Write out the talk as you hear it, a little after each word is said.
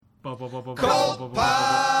Cult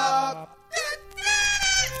Pop!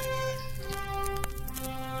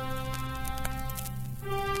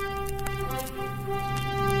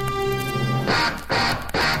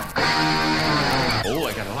 Oh,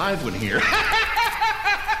 I got a live one here.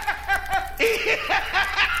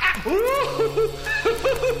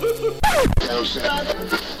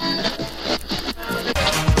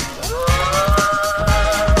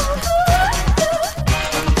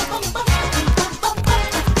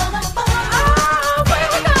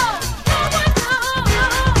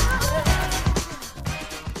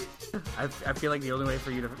 I feel like the only way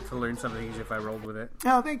for you to learn something is if I rolled with it.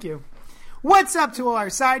 Oh, thank you. What's up to all our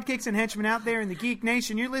sidekicks and henchmen out there in the Geek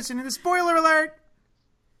Nation? You're listening to the Spoiler Alert.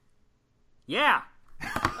 Yeah.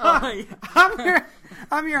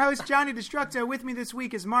 I'm your host, Johnny Destructo. With me this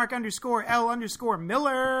week is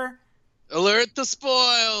Mark_L_Miller. Alert the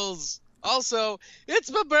spoils! Also,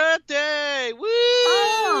 it's my birthday! Woo!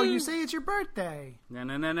 Oh, you say it's your birthday.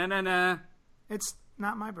 Na. It's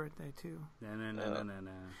not my birthday, too. Na.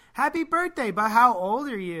 Happy birthday, but how old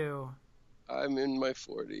are you? I'm in my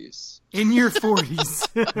 40s. In your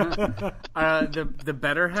 40s. The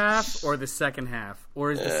better half or the second half?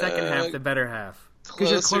 Or is the second half the better half?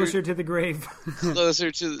 Because you're closer to the grave. It's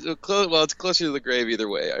closer to the grave either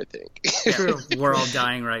way, I think. True. We're all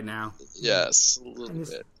dying right now. Yes, a little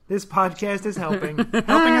bit. This podcast is helping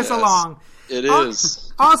us along. It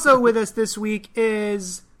is. Also with us this week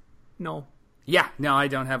is Noel. Yeah, no, I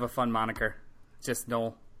don't have a fun moniker. Just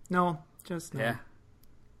Noel. No, just Noel. Yeah.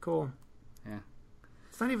 Cool. Yeah.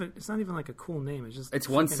 It's not even like a cool name. It's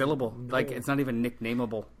one syllable. Noel. Like it's not even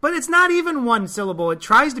nicknameable. But it's not even one syllable. It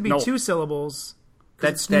tries to be Noel. two syllables.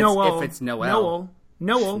 That's Noel. if it's Noel.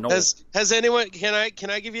 Noel. Has anyone? Can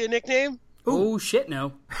I give you a nickname? Oh shit,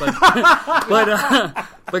 no. But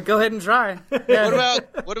but go ahead and try. Yeah.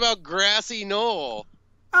 What about Grassy Knoll?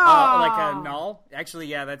 Like a null? Actually,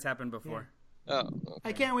 yeah, that's happened before. Oh, okay.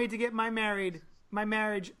 I can't wait to get my marriage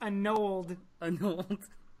annulled. Annulled.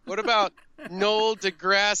 What about Noel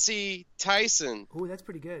deGrasse Tyson? Ooh, that's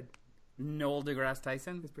pretty good. Noel deGrasse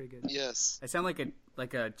Tyson? That's pretty good. Yes. I sound like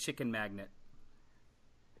a chicken magnet.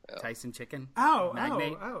 Tyson chicken.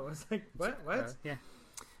 Magnate. I was like, what? Yeah.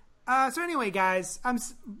 So anyway, guys, I'm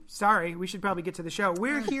sorry. We should probably get to the show.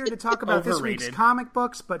 We're here to talk about this week's Overrated. comic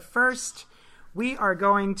books, but first, we are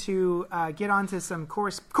going to get onto some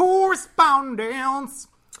correspondence.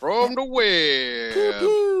 From the web. Pew,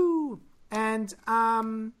 pew. And,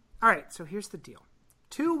 all right, so here's the deal.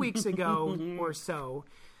 2 weeks ago or so,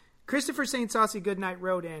 Christopher St. Saucy Goodnight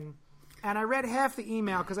wrote in, and I read half the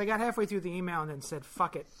email because I got halfway through the email and then said,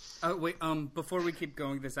 fuck it. Wait, before we keep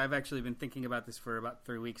going with this, I've actually been thinking about this for about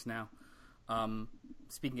 3 weeks now.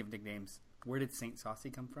 Speaking of nicknames, where did St.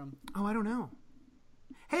 Saucy come from? Oh, I don't know.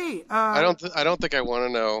 Hey, I don't think I want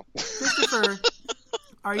to know. Christopher,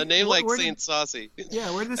 A name like Saint Saucy.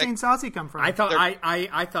 Yeah, where did the Saint Saucy come from? I thought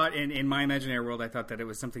I thought in my imaginary world, I thought that it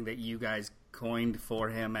was something that you guys coined for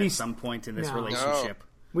him at some point in this relationship.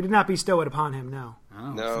 We did not bestow it upon him, no.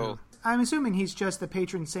 Oh, No. so I'm assuming he's just the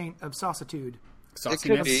patron saint of saucitude. It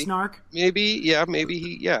could Of be. snark. Maybe he. Yeah.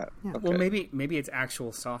 Yeah. Okay. Well, maybe it's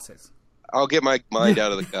actual sauces. I'll get my mind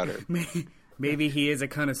out of the gutter. Maybe he is a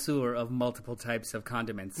connoisseur of multiple types of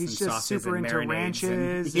condiments He's and just sauces super and into marinades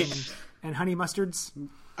ranches and honey mustards.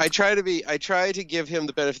 I try to give him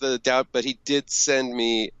the benefit of the doubt, but he did send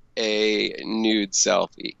me a nude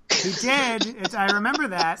selfie. He did. I remember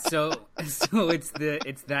that. So it's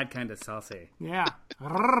that kind of saucy. Yeah.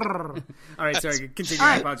 All right, sorry, continue. All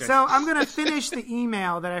I right, apologize. so I'm going to finish the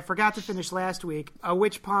email that I forgot to finish last week,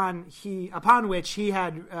 upon which he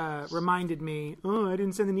had reminded me, I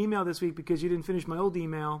didn't send an email this week because you didn't finish my old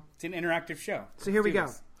email. It's an interactive show. So here we Do go.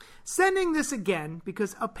 this. Sending this again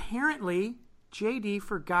because apparently JD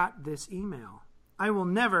forgot this email. I will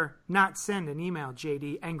never not send an email,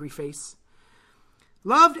 JD, angry face.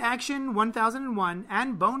 Loved Action 1001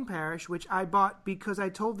 and Bone Parish, which I bought because I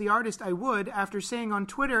told the artist I would after saying on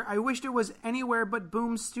Twitter I wished it was anywhere but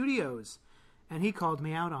Boom Studios, and he called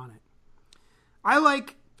me out on it. I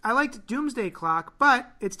liked Doomsday Clock,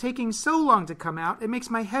 but it's taking so long to come out it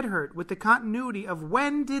makes my head hurt with the continuity of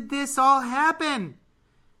when did this all happen?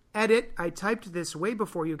 Edit, I typed this way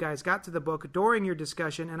before you guys got to the book during your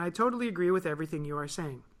discussion, and I totally agree with everything you are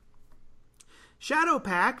saying. Shadow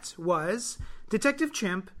Pact was Detective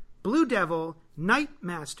Chimp, Blue Devil,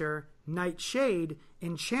 Nightmaster, Nightshade,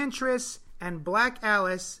 Enchantress, and Black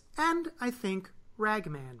Alice, and, I think,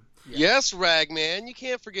 Ragman. Yes, Ragman. You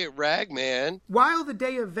can't forget Ragman. While the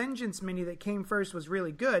Day of Vengeance mini that came first was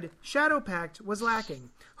really good, Shadow Pact was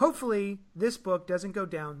lacking. Hopefully, this book doesn't go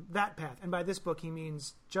down that path. And by this book, he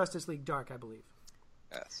means Justice League Dark, I believe.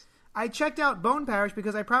 Yes. I checked out Bone Parish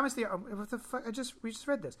because I promised what the fuck? We just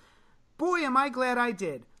read this. Boy, am I glad I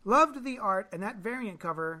did. Loved the art and that variant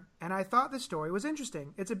cover, and I thought the story was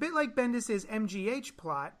interesting. It's a bit like Bendis' MGH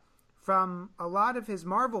plot from a lot of his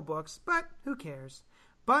Marvel books, but who cares?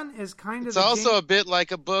 Bun is kind of. It's also a bit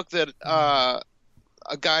like a book that a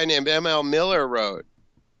guy named M.L. Miller wrote.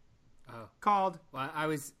 Called. Well, I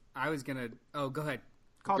was gonna. Oh, go ahead.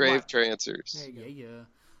 Called Grave what? Trancers. There you go.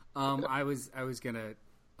 Yeah. I was gonna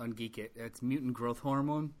ungeek it. It's mutant growth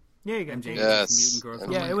hormone. There you go. MJ Yes. mutant growth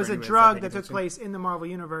hormone. Yeah, it was for a anybody drug that's that took attention. place in the Marvel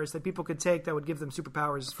Universe that people could take that would give them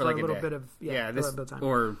superpowers for like a a little day. bit of for a this little bit of time.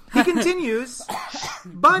 or He continues,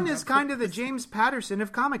 Bun is kind of the James Patterson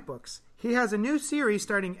of comic books. He has a new series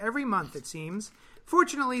starting every month, it seems.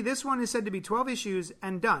 Fortunately, this one is said to be 12 issues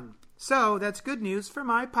and done. So that's good news for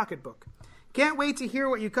my pocketbook. Can't wait to hear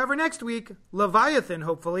what you cover next week. Leviathan,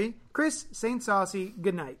 hopefully. Chris, St. Saucy,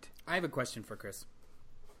 good night. I have a question for Chris.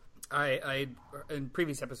 I in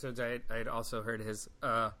previous episodes I had also heard his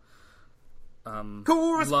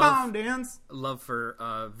Correspondence. love for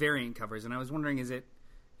variant covers, and I was wondering, is it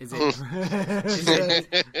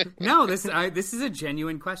no, this is a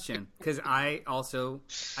genuine question, because I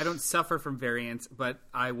don't suffer from variants, but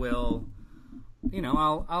I will,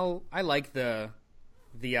 I like the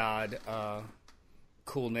odd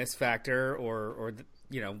coolness factor or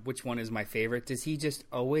which one is my favorite. Does he just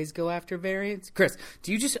always go after variants? Chris,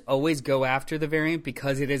 do you just always go after the variant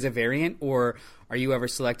because it is a variant, or are you ever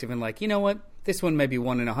selective and like, you know what, this one may be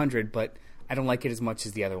 1 in 100, but I don't like it as much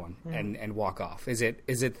as the other one, and walk off? Is it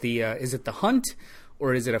the hunt,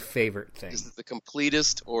 or is it a favorite thing? Is it the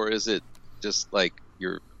completest, or is it just like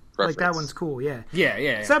your preference? Like that one's cool, yeah.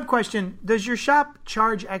 Yeah. Sub question: does your shop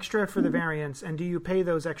charge extra for the variants, and do you pay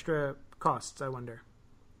those extra costs? I wonder.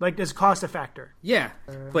 Like, does cost a factor? Yeah,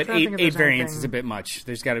 but trying to think if eight there's variants anything- is a bit much.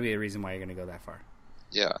 There's got to be a reason why you're going to go that far.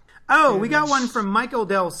 Yeah. Oh, we got one from Michael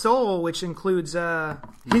Del Sol, which includes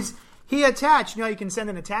he attached. You know, you can send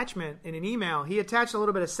an attachment in an email. He attached a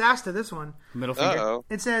little bit of sass to this one. Middle finger. Uh-oh.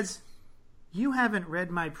 It says, "You haven't read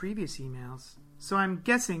my previous emails, so I'm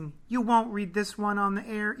guessing you won't read this one on the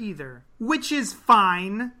air either, which is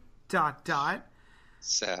fine. ...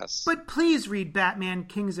 Sass. But please read Batman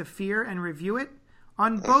Kings of Fear and review it.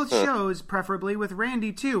 On both shows, preferably with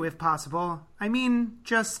Randy too, if possible. I mean,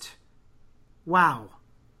 just... wow.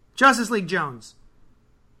 Justice League Jones."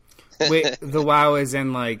 Wait, the WoW is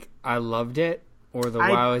in like I loved it, or the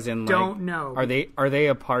WoW is in like don't know. Are they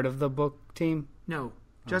a part of the book team? No.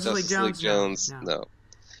 Justice League Jones, no.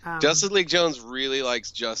 No. Justice League Jones really likes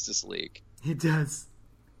Justice League. He does.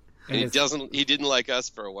 And he didn't like us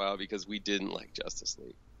for a while because we didn't like Justice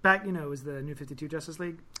League. Back, it was the New 52 Justice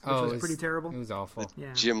League, which was pretty terrible. It was awful.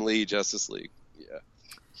 Yeah. Jim Lee Justice League. Yeah.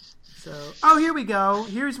 So, here we go.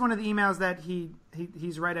 Here's one of the emails that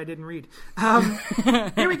he's right, I didn't read.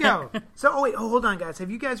 Here we go. So, hold on, guys. Have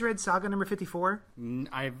you guys read Saga number 54?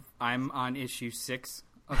 I'm on issue 6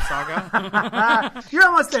 of Saga. You're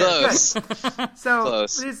almost there. Close. Good. So,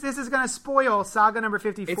 Close. this is going to spoil Saga number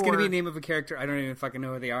 54. It's going to be a name of a character. I don't even fucking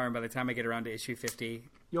know who they are, and by the time I get around to issue 50,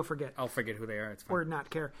 You'll forget. I'll forget who they are. It's fine. Or not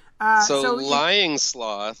care. So Lying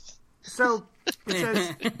Sloth. So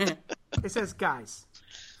it says, guys,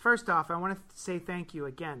 first off, I want to say thank you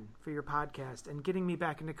again for your podcast and getting me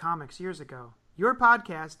back into comics years ago. Your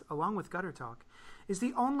podcast, along with Gutter Talk, is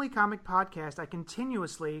the only comic podcast I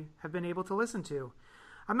continuously have been able to listen to.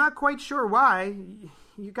 I'm not quite sure why.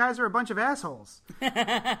 You guys are a bunch of assholes.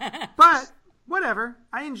 But whatever.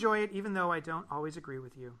 I enjoy it even though I don't always agree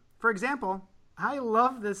with you. For example, I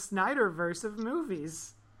love the Snyderverse of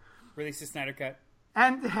movies. Release the Snyder Cut.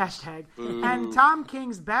 And hashtag. And Tom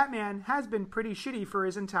King's Batman has been pretty shitty for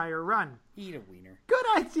his entire run. Eat a wiener. Good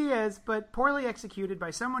ideas, but poorly executed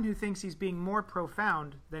by someone who thinks he's being more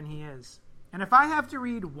profound than he is. And if I have to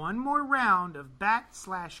read one more round of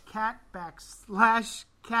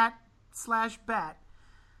bat/cat/cat/bat,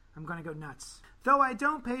 I'm going to go nuts. Though I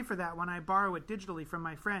don't pay for that when I borrow it digitally from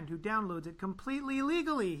my friend who downloads it completely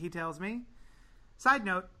legally, he tells me. Side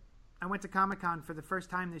note, I went to Comic-Con for the first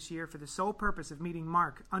time this year for the sole purpose of meeting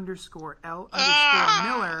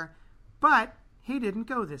Mark_L_Miller, but he didn't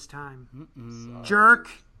go this time. Jerk.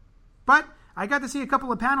 But I got to see a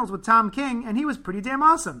couple of panels with Tom King, and he was pretty damn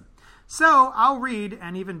awesome. So I'll read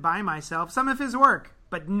and even buy myself some of his work,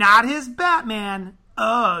 but not his Batman.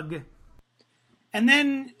 Ugh. And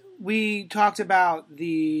then we talked about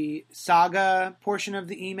the Saga portion of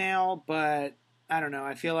the email, but I don't know.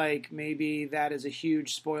 I feel like maybe that is a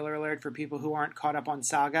huge spoiler alert for people who aren't caught up on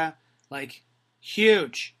Saga. Like,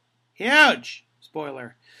 huge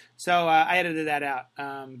spoiler. So I edited that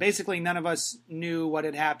out. Basically, none of us knew what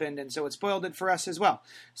had happened, and so it spoiled it for us as well.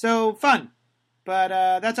 So fun. But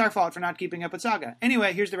that's our fault for not keeping up with Saga.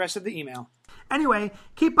 Anyway, here's the rest of the email. Anyway,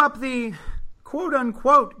 keep up the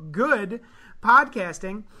quote-unquote good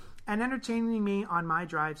podcasting and entertaining me on my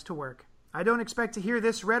drives to work. I don't expect to hear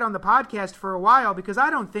this read on the podcast for a while because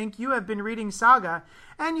I don't think you have been reading Saga,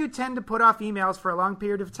 and you tend to put off emails for a long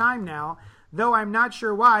period of time now, though I'm not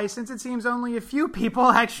sure why, since it seems only a few people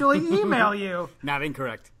actually email you. Not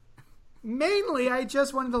incorrect. Mainly, I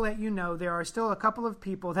just wanted to let you know there are still a couple of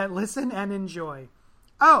people that listen and enjoy.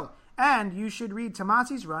 Oh, and you should read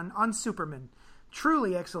Tomasi's run on Superman.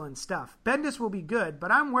 Truly excellent stuff. Bendis will be good,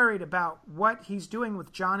 but I'm worried about what he's doing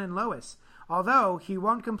with John and Lois. Although he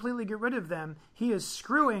won't completely get rid of them, he is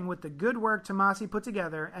screwing with the good work Tomasi put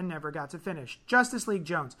together and never got to finish. Justice League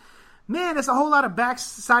Jones. Man, it's a whole lot of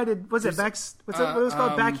backhanded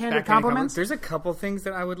compliments? There's a couple things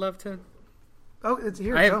that I would love to... Oh, it's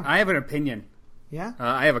here. I have an opinion. Yeah?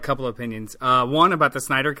 I have a couple of opinions. One about the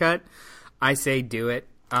Snyder Cut. I say do it.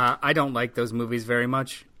 I don't like those movies very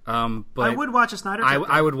much. But I would watch a Snyder Cut.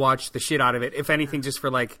 I would watch the shit out of it, if anything, just for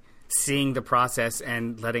like seeing the process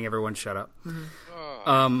and letting everyone shut up.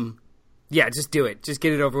 Mm-hmm. Yeah, just do it. Just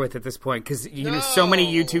get it over with at this point, because so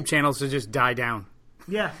many YouTube channels will just die down.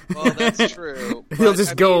 Yeah. Well, that's true. They'll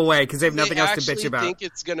just go away because they have nothing else to bitch about. I think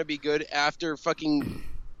it's going to be good after fucking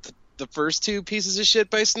the first two pieces of shit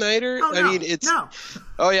by Snyder. No.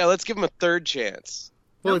 Oh yeah, let's give him a third chance.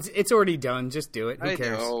 Well, it's already done. Just do it. Who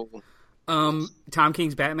cares? Know. Tom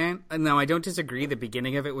King's Batman. No, I don't disagree. The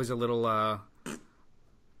beginning of it was a little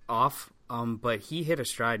off, but he hit a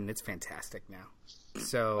stride, and it's fantastic now.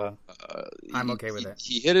 So I'm okay with it.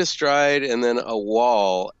 He hit a stride and then a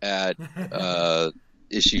wall at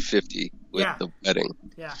issue 50 with the wedding.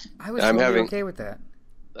 Yeah, I was okay with that.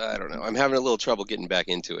 I don't know. I'm having a little trouble getting back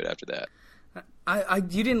into it after that.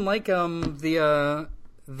 You didn't like the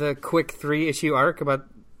quick 3-issue arc about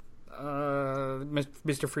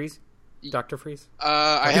Mr. Freeze? Dr. Freeze?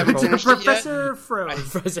 I haven't finished it yet. Professor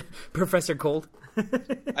Froze. Professor Cold.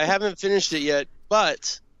 I haven't finished it yet,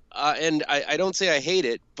 but and I don't say I hate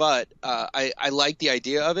it, but I like the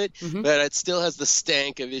idea of it, but it still has the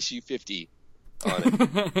stank of issue 50 on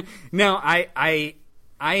it. No, I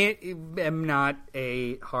am not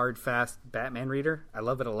a hard, fast Batman reader. I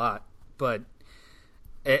love it a lot, but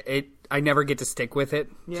I never get to stick with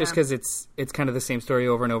it just because it's kind of the same story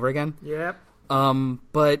over and over again. Yep.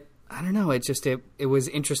 But I don't know. It was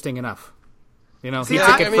interesting enough. He took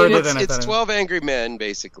it further than I thought. It's 12 Angry Men,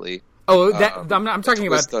 basically. Oh, I'm talking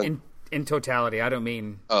about in totality. I don't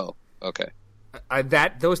mean. Oh, okay.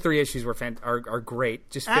 Those 3 issues are great.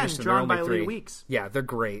 Just finished them. Drawn they're by only 3 Lee Weeks. Yeah, they're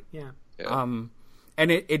great. Yeah. And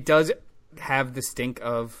it does have the stink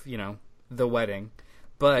of the wedding,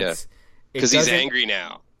 but because he's angry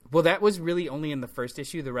now. Well, that was really only in the first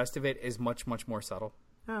issue. The rest of it is much, much more subtle.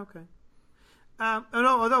 Oh, okay.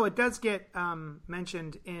 Although it does get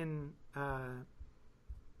mentioned in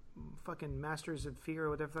fucking Masters of Fear or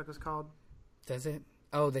whatever the fuck it's called. Does it?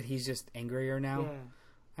 Oh, that he's just angrier now? Yeah.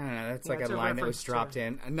 I don't know. That's like a line that was dropped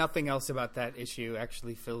in. Nothing else about that issue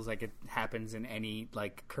actually feels like it happens in any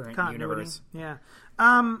current universe. Yeah.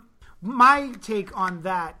 My take on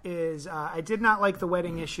that is I did not like the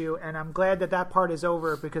wedding issue, and I'm glad that part is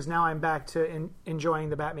over because now I'm back to enjoying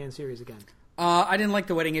the Batman series again. I didn't like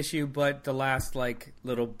the wedding issue, but the last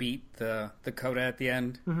little beat, the coda at the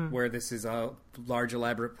end, where this is a large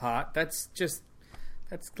elaborate plot. That's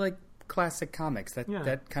like classic comics.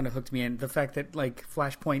 That kind of hooked me in. The fact that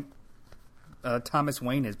Flashpoint, Thomas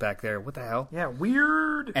Wayne is back there. What the hell? Yeah,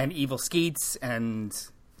 weird. And Evil Skeets and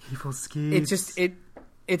Evil Skeets.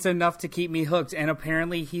 It's enough to keep me hooked. And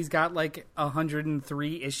apparently he's got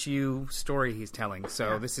 103 issue story he's telling.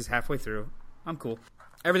 So this is halfway through. I'm cool.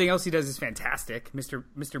 Everything else he does is fantastic. Mr.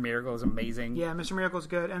 Miracle is amazing. Yeah, Mr. Miracle's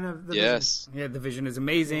good. And the Vision. Yeah, the Vision is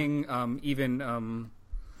amazing. Even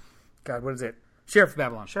God, what is it? Sheriff of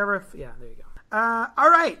Babylon. Yeah, there you go. All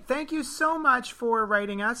right. Thank you so much for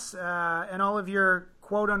writing us and all of your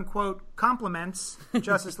quote-unquote compliments,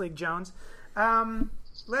 Justice League Jones.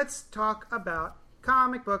 Let's talk about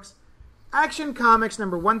comic books. Action Comics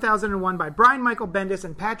number 1001 by Brian Michael Bendis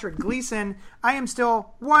and Patrick Gleason. I am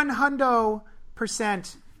still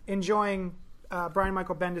 100% enjoying Brian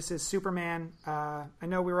Michael Bendis' Superman. I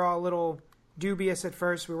know we were all a little dubious at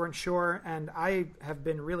first. We weren't sure, and I have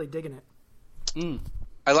been really digging it.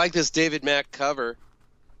 I like this David Mack cover.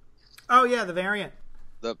 Oh yeah, the variant,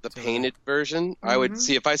 the painted version. I would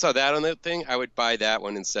see if I saw that on that thing. I would buy that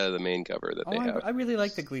one instead of the main cover that they have. I really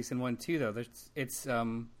like the Gleason one too, though. It's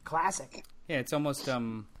classic. Yeah, it's almost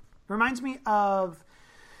reminds me of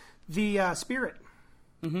the Spirit,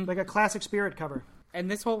 like a classic Spirit cover. And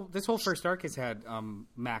this whole first arc has had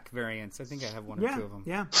Mac variants. I think I have one or two of them.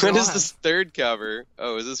 Yeah. What is this third cover?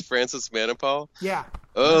 Oh, is this Francis Manipal? Yeah.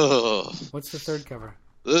 Oh, What's the third cover?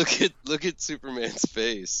 look at Superman's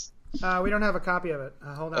face. We don't have a copy of it.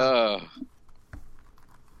 Hold on. Oh,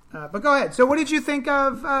 But go ahead. So what did you think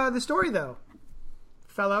of the story, though,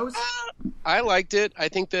 fellows? I liked it. I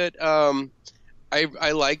think that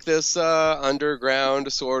I like this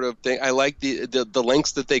underground sort of thing. I like the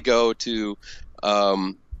lengths that they go to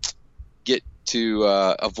get to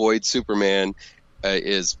avoid Superman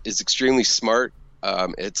is extremely smart.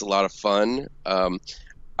 It's a lot of fun.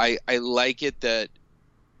 I like it that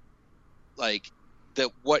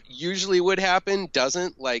what usually would happen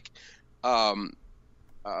doesn't, like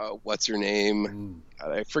what's her name?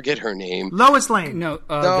 I forget her name. Lois Lane. No,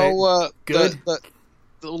 Good.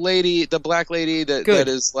 The lady, the black lady that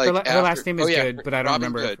is like her last name is Good, but I don't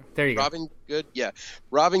remember. Good. There you go. Robin Good, yeah.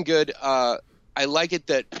 Robin Good. I like it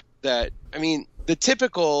that I mean, the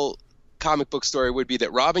typical comic book story would be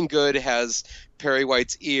that Robin Good has Perry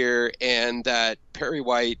White's ear and that Perry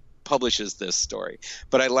White publishes this story.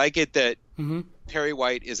 But I like it that Perry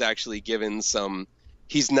White is actually given some.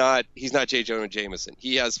 He's not J. Jonah Jameson.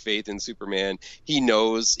 He has faith in Superman. He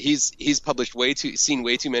knows he's published seen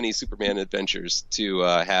way too many Superman adventures to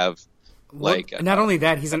have not only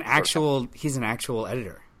that, he's an actual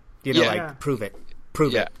editor. You know, prove it,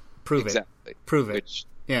 prove it, prove it. Which,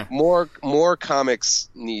 yeah. More comics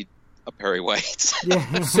need a Perry White.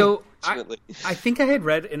 Yeah. So I think I had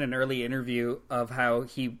read in an early interview of how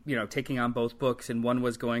he, taking on both books, and one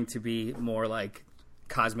was going to be more like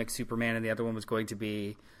Cosmic Superman, and the other one was going to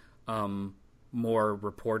be more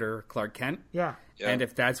reporter Clark Kent. Yeah. And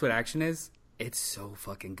if that's what action is, it's so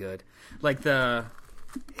fucking good. Like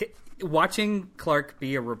watching Clark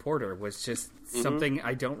be a reporter was just something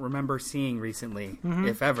I don't remember seeing recently,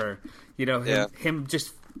 if ever. Him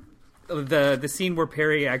just the scene where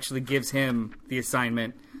Perry actually gives him the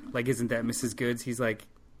assignment, like, isn't that Mrs. Goods? He's like,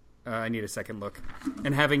 I need a second look,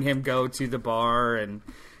 and having him go to the bar and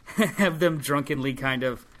have them drunkenly kind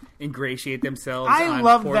of ingratiate themselves. I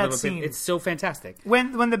love that scene. It's so fantastic.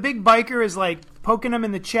 When the big biker is like poking him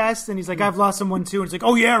in the chest, and he's like, "I've lost someone too," and it's like,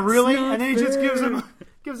 "Oh yeah, really?" And then he just gives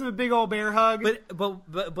him a big old bear hug. But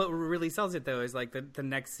what really sells it though is like the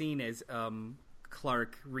next scene is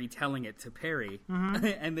Clark retelling it to Perry,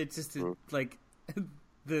 and it's just like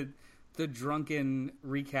the drunken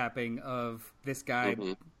recapping of this guy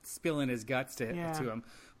spilling his guts to him,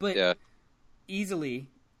 but easily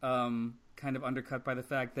kind of undercut by the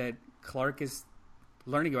fact that Clark is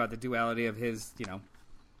learning about the duality of his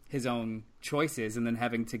own choices, and then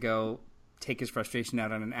having to go take his frustration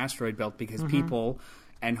out on an asteroid belt because people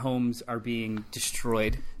and homes are being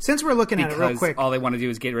destroyed. Since we're looking at it real quick, all they want to do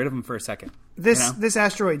is get rid of them for a second. This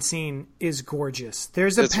asteroid scene is gorgeous.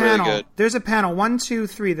 There's a panel. Really good. There's a panel 1, 2,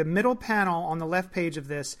 3. The middle panel on the left page of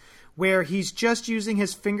this, where he's just using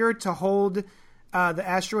his finger to hold the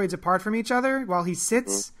asteroids apart from each other while he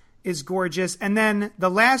sits, is gorgeous. And then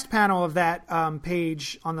the last panel of that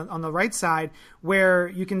page on the right side, where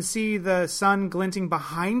you can see the sun glinting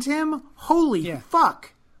behind him. Holy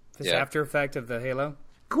fuck! This after effect of the halo.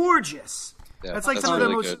 Gorgeous. Yeah, that's like that's some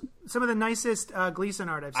really of the nicest Gleason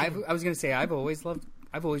art I've seen. I was going to say I've always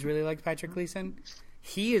really liked Patrick Gleason.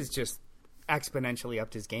 He is just exponentially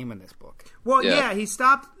upped his game in this book. Well, he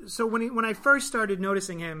stopped. So when I first started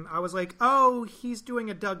noticing him, I was like, oh, he's doing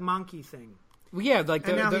a Doug Mahnke thing. Well, yeah, like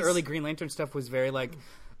the early Green Lantern stuff was very like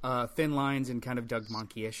thin lines and kind of Doug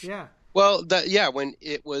Mahnke-ish. Yeah. Well, when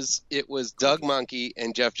it was Doug Mahnke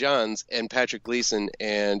and Jeff Johns and Patrick Gleason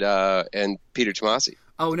and Peter Tomasi.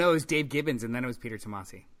 Oh no, it was Dave Gibbons and then it was Peter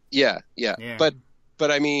Tomasi. Yeah. But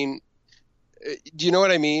I mean, do you know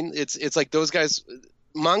what I mean? It's like those guys,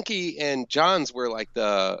 Mahnke and Johns were like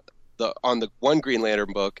the on the one Green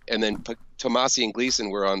Lantern book, and then Tomasi and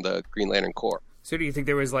Gleason were on the Green Lantern Corps. So do you think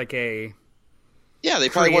there was like a they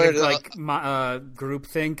probably wanted like group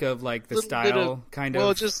think of like the style kind of.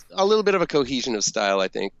 Well, just a little bit of a cohesion of style, I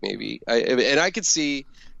think maybe. I could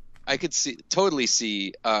totally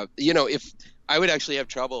see. If I would actually have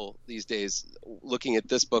trouble these days looking at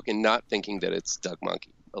this book and not thinking that it's Doug Mahnke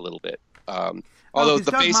a little bit. Although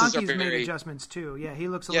the Doug faces Mahnke's are very made adjustments too. Yeah, he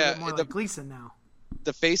looks a little bit more like Gleason now.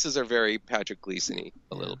 The faces are very Patrick Gleason-y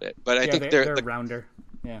a little bit, but I think they're rounder.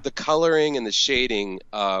 Yeah. The coloring and the shading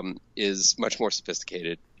is much more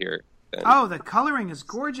sophisticated here. The coloring is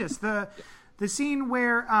gorgeous. The scene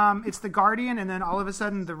where it's the Guardian and then all of a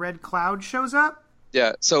sudden the red cloud shows up.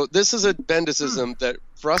 Yeah, so this is a Bendisism that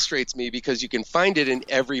frustrates me because you can find it in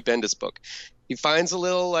every Bendis book. He finds a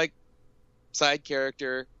little like side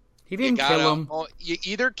character, He didn't kill him. You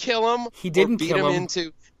either kill him He didn't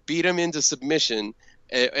or beat him into submission,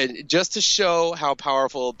 and just to show how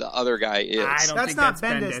powerful the other guy is. I don't That's think not that's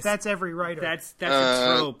Bendis. That's every writer. That's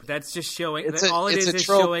a trope. That's just showing. It's all it a is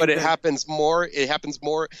trope, showing but it that- happens more. It happens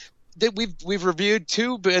more. That we've reviewed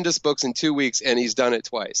 2 Bendis books in 2 weeks, and he's done it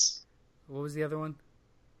twice. What was the other one?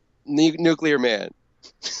 Nuclear Man.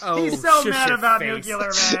 Oh, He's so shush mad your about face. Nuclear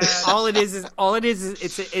Man. all it is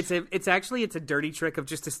it's actually a dirty trick of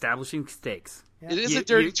just establishing stakes. It is a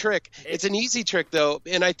dirty trick. It's an easy trick, though,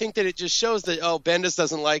 and I think that it just shows that, Bendis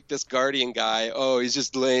doesn't like this Guardian guy. Oh, he's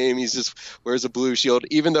just lame. He's just wears a blue shield,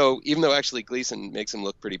 even though actually Gleason makes him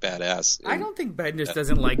look pretty badass. I don't think Bendis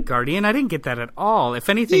doesn't like Guardian. I didn't get that at all. If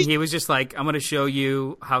anything, he was just like, I'm going to show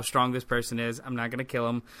you how strong this person is. I'm not going to kill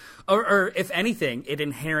him. Or if anything, it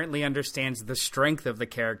inherently understands the strength of the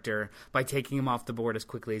character by taking him off the board as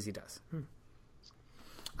quickly as he does.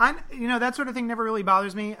 That sort of thing never really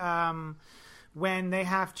bothers me. When they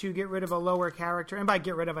have to get rid of a lower character, and by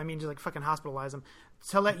get rid of, I mean just like fucking hospitalize them,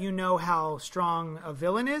 to let you know how strong a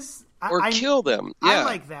villain is. Kill them. Yeah.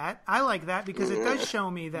 I like that because it does show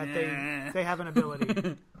me that they have an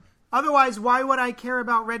ability. Otherwise, why would I care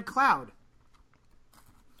about Red Cloud?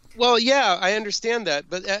 Well, yeah, I understand that,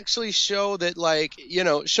 but actually show that,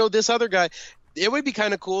 show this other guy. It would be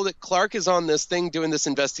kind of cool that Clark is on this thing doing this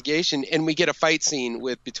investigation, and we get a fight scene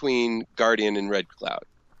between Guardian and Red Cloud.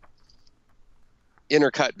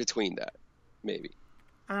 Intercut between that, maybe.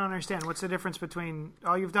 I don't understand. What's the difference between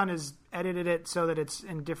all you've done is edited it so that it's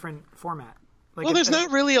in different format? There's not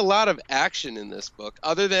really a lot of action in this book,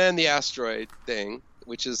 other than the asteroid thing,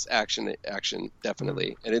 which is action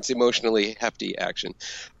definitely, and it's emotionally hefty action.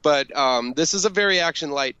 But this is a very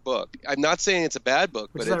action light book. I'm not saying it's a bad book,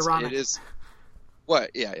 but it is.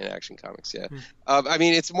 What? Yeah, in Action Comics, yeah. I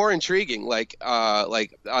mean, it's more intriguing.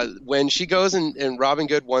 When she goes and Robin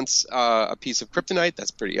Good wants a piece of kryptonite,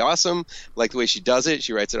 that's pretty awesome. Like the way she does it,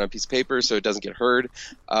 she writes it on a piece of paper so it doesn't get heard.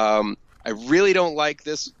 I really don't like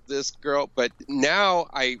this girl, but now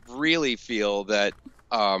I really feel that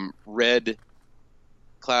Red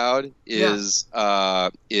Cloud is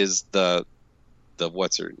the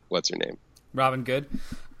what's her name? Robin Good.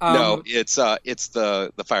 No, it's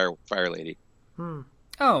the fire lady.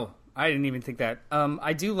 Oh, I didn't even think that.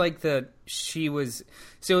 I do like that she was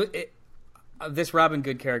this Robin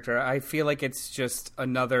Good character. I feel like it's just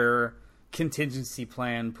another contingency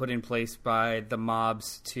plan put in place by the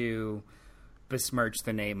mobs to besmirch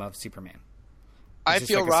the name of Superman. I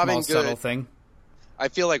feel like Robin Good. Subtle thing. I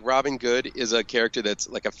feel like Robin Good is a character that's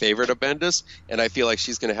like a favorite of Bendis, and I feel like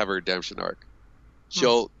she's going to have a redemption arc.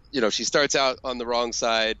 She'll, she starts out on the wrong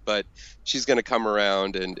side, but she's going to come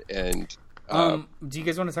around and. Do you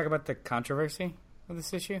guys want to talk about the controversy of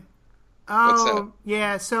this issue? What's that?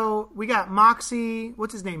 Yeah. So we got Moxie.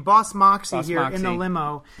 What's his name? Boss Moxie in the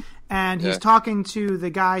limo, and he's talking to the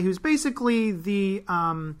guy who's basically the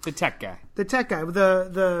tech guy. The tech guy.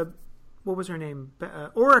 The what was her name?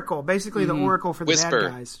 Oracle. Basically, the Oracle for the Whisper.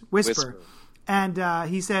 bad guys. Whisper. And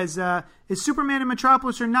he says, "Is Superman in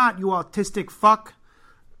Metropolis or not? You autistic fuck."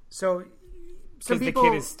 So. Because the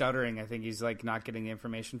kid is stuttering. I think he's not getting the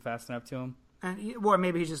information fast enough to him. Or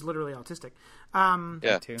maybe he's just literally autistic.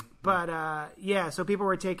 Yeah. Too. But, so people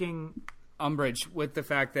were taking umbrage with the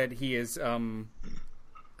fact that he is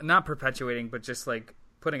not perpetuating, but just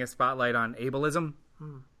putting a spotlight on ableism,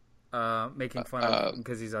 making fun of him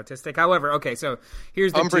because he's autistic. However, okay, so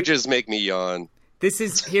here's the umbrages make me yawn. Here's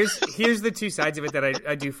the two sides of it that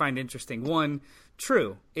I do find interesting. One,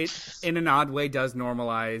 true, it in an odd way does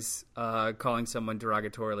normalize calling someone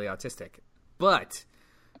derogatorily autistic, but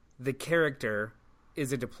the character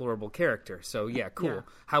is a deplorable character. So yeah, cool. Yeah.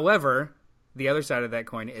 However, the other side of that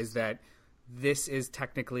coin is that this is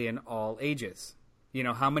technically in all ages.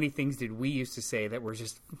 How many things did we used to say that were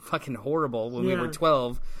just fucking horrible when we were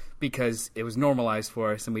 12 because it was normalized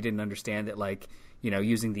for us and we didn't understand that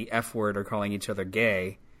using the F word or calling each other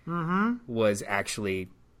gay was actually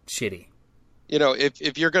shitty.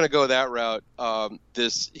 If you're going to go that route,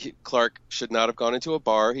 Clark should not have gone into a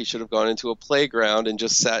bar. He should have gone into a playground and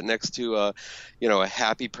just sat next to a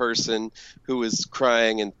happy person who was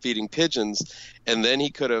crying and feeding pigeons, and then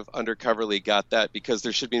he could have undercoverly got that because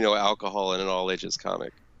there should be no alcohol in an all ages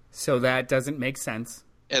comic. So that doesn't make sense.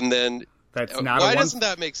 And then why doesn't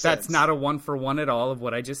that make sense? That's not a 1-for-1 at all of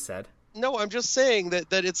what I just said. No, I'm just saying that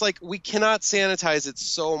it's we cannot sanitize it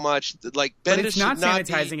so much. Bendis but it's not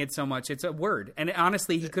sanitizing it so much. It's a word. And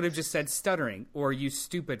honestly, he could have just said stuttering or you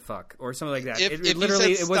stupid fuck or something like that. If literally,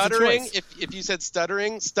 you said it was stuttering, a choice. If you said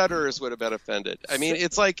stuttering, stutterers would have been offended. I mean,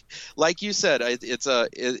 it's like you said,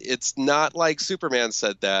 it's not like Superman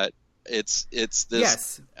said that. It's this.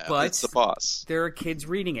 Yes, but it's the boss. There are kids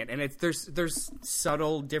reading it, and there's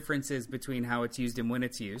subtle differences between how it's used and when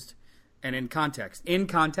it's used, and in context. In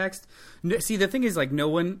context, see, the thing is, like, no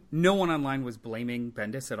one online was blaming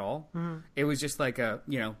Bendis at all. Mm-hmm. It was just like a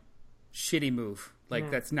shitty move. Like,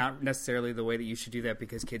 that's not necessarily the way that you should do that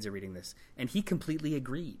because kids are reading this. And he completely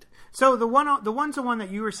agreed. So the one-to-one that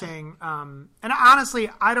you were saying, and honestly,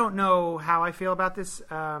 I don't know how I feel about this.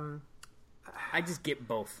 I just get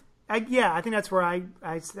both. I think that's where I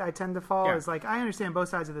tend to fall. Is like, I understand both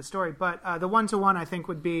sides of the story, but the one-to-one I think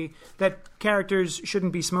would be that characters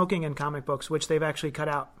shouldn't be smoking in comic books, which they've actually cut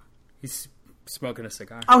out. He's smoking a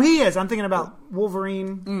cigar. Oh, he is. I'm thinking about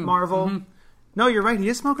Wolverine, Marvel. Mm-hmm. No, you're right. He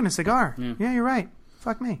is smoking a cigar. Yeah, you're right.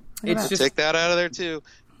 Fuck me. Take that out of there too.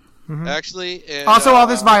 Mm-hmm. Actually, and, also all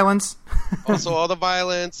this violence. Also all the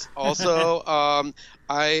violence. Also,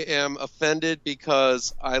 I am offended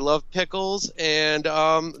because I love pickles, and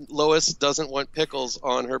Lois doesn't want pickles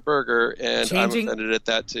on her burger, and I'm offended at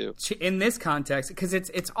that too. In this context, because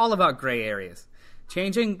it's all about gray areas.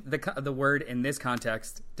 Changing the word in this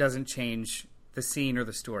context doesn't change the scene or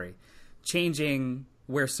the story. Changing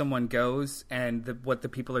where someone goes and what the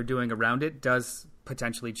people are doing around it does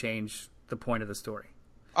potentially change the point of the story.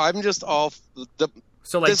 I'm just all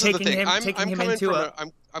so like taking him into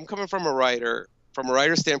I'm coming from a writer. From a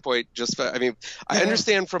writer's standpoint, I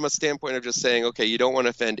understand from a standpoint of just saying, okay, you don't want to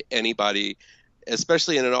offend anybody,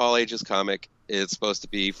 especially in an all-ages comic. It's supposed to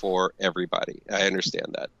be for everybody. I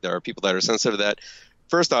understand that. There are people that are sensitive to that.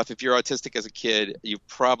 First off, if you're autistic as a kid, you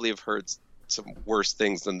probably have heard some worse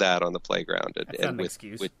things than that on the playground. That's not an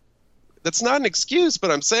excuse. That's not an excuse,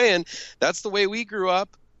 but I'm saying that's the way we grew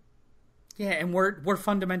up. Yeah, and we're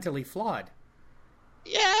fundamentally flawed.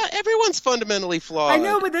 Yeah, everyone's fundamentally flawed. I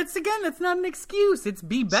know, but that's not an excuse. It's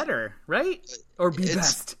be better, right? Or be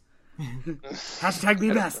best. Hashtag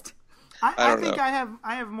be best. I think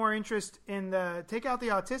I have more interest in the take out the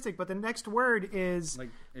autistic, but the next word is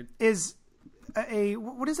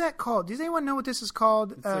what is that called? Does anyone know what this is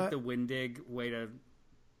called? It's like the Windig way to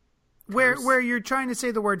where you're trying to say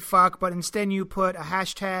the word fuck, but instead you put a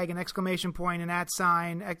hashtag, an exclamation point, an @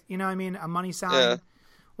 sign, you know what I mean, a money sign. Yeah.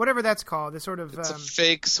 Whatever that's called, it's sort of it's a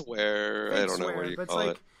fake swear. I don't know what you call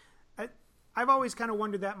it. I've always kind of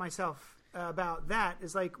wondered that myself about that.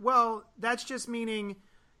 Is like, well, that's just meaning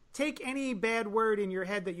take any bad word in your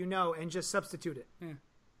head that you know and just substitute it. Yeah.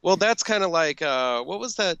 Well, that's kind of like what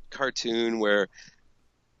was that cartoon where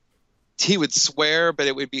he would swear, but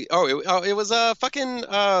it would be it was a fucking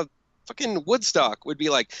Woodstock would be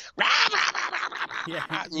like. Rah, rah, rah, rah, rah.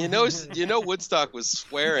 Yeah. You know Woodstock was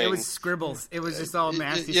swearing. It was scribbles. It was just all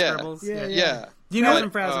nasty scribbles. Yeah. You know what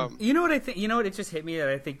I think? You know what? It just hit me that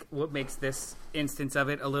I think what makes this instance of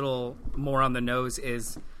it a little more on the nose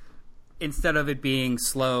is instead of it being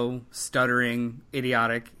slow, stuttering,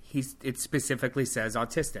 idiotic, it specifically says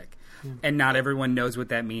autistic, and not everyone knows what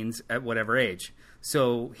that means at whatever age.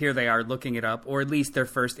 So here they are looking it up, or at least their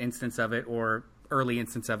first instance of it or early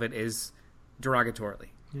instance of it is derogatorily.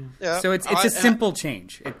 Yeah. So it's a simple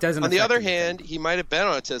change. It doesn't. On the other hand, he might have been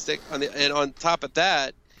autistic, and on top of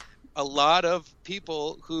that, a lot of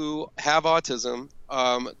people who have autism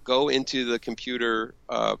go into the computer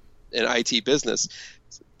and IT business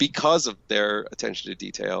because of their attention to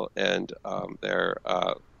detail and their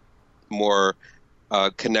more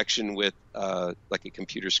connection with like a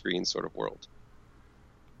computer screen sort of world.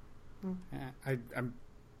 I'm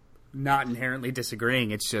not inherently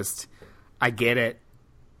disagreeing. It's just I get it.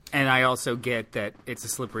 And I also get that it's a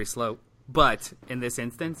slippery slope. But in this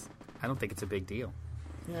instance, I don't think it's a big deal.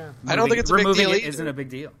 Yeah, I don't think it's a big deal. Removing it isn't a big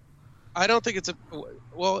deal. I don't think it's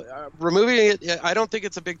removing it. I don't think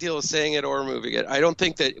it's a big deal of saying it or removing it. I don't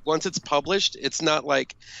think that once it's published, it's not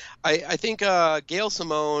like. I think Gail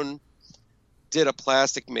Simone did a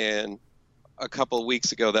Plastic Man a couple of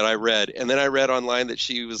weeks ago that I read, and then I read online that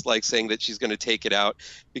she was like saying that she's going to take it out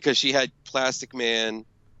because she had Plastic Man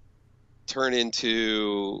turn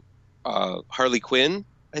into Harley Quinn,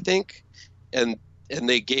 I think, and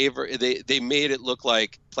they gave her they made it look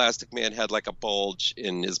like Plastic Man had like a bulge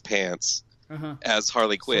in his pants as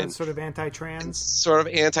Harley Quinn. So sort of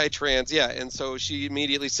anti-trans. Yeah. And so she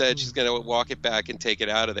immediately said she's going to walk it back and take it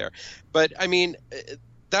out of there. But I mean,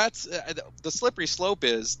 that's the slippery slope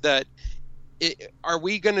is that are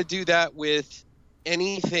we going to do that with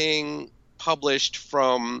anything published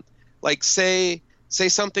from, like, say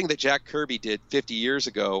something that Jack Kirby did 50 years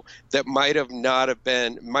ago that might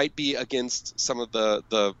be against some of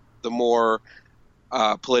the more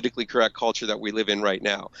politically correct culture that we live in right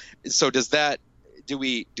now. So do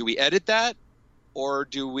we edit that or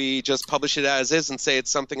do we just publish it as is and say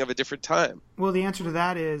it's something of a different time? Well, the answer to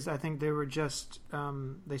that is I think they were just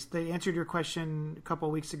they answered your question a couple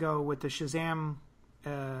of weeks ago with the Shazam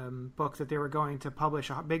book that they were going to publish,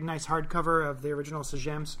 a big nice hardcover of the original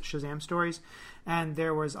Shazam stories, and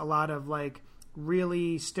there was a lot of like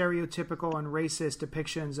really stereotypical and racist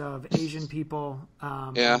depictions of Asian people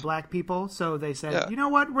and black people. So they said, you know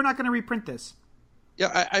what, we're not going to reprint this.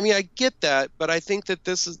 Yeah, I mean, I get that, but I think that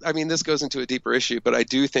this goes into a deeper issue, but I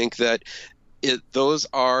do think that those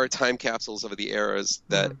are time capsules of the eras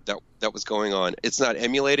that was going on. It's not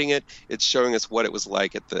emulating it; it's showing us what it was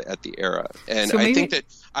like at the era. And so I think that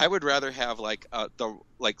I would rather have like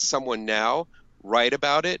someone now write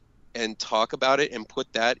about it and talk about it and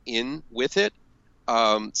put that in with it.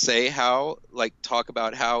 Talk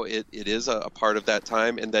about how it is a part of that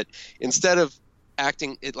time, and that instead of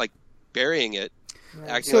acting it like burying it.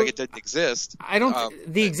 Acting like it didn't exist. I don't.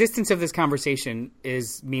 The existence of this conversation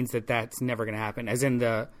means that that's never going to happen. As in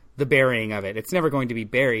the burying of it, it's never going to be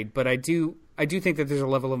buried. But I do think that there's a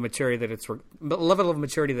level of maturity that's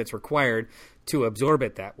required to absorb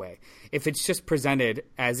it that way. If it's just presented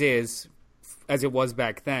as is, as it was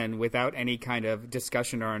back then, without any kind of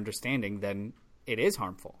discussion or understanding, then it is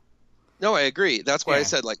harmful. No, I agree. That's why I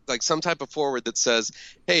said like some type of forward that says,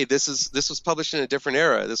 "Hey, this was published in a different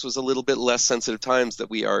era. This was a little bit less sensitive times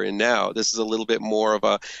that we are in now. This is a little bit more of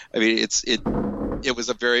a. I mean, it was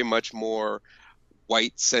a very much more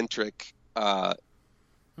white centric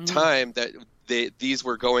time that these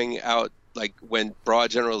were going out like when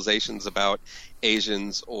broad generalizations about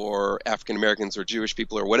Asians or African Americans or Jewish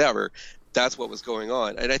people or whatever. That's what was going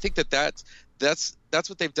on, and I think that's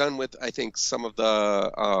what they've done with I think some of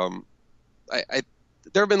the.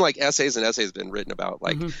 There have been like essays been written about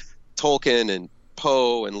like Tolkien and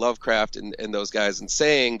Poe and Lovecraft and those guys, and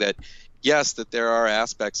saying that yes, that there are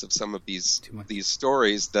aspects of some of these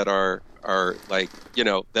stories that are like, you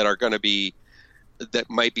know, that are going to be, that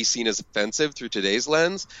might be seen as offensive through today's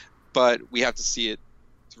lens, but we have to see it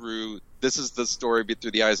through, this is the story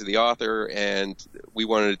through the eyes of the author, and we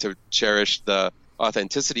wanted to cherish the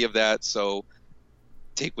authenticity of that, so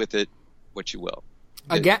take with it what you will.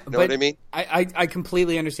 Again, you know what I mean? I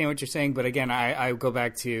completely understand what you're saying, but again, I go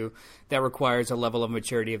back to that requires a level of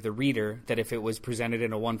maturity of the reader, that if it was presented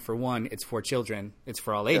in a 1-for-1, it's for children, it's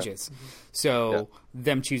for all ages. So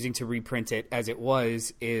them choosing to reprint it as it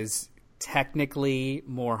was is technically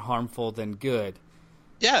more harmful than good.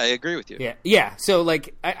 Yeah, I agree with you. Yeah. So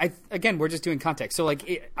like, I again, we're just doing context. So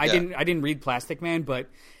like, I didn't read Plastic Man, but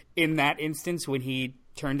in that instance, when he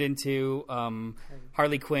turned into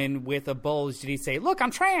Harley Quinn with a bulge, did he say, "Look,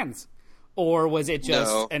 I'm trans," or was it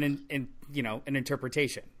just an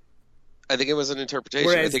interpretation? I think it was an interpretation.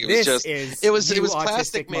 Whereas I think it was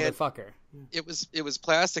Plastic Man. Motherfucker. It was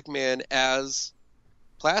Plastic Man as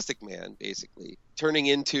Plastic Man, basically turning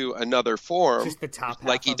into another form, just the top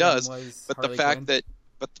like he does. But Harley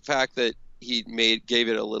the fact that he gave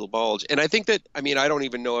it a little bulge, and I think that, I mean, I don't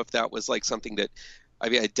even know if that was like something that. I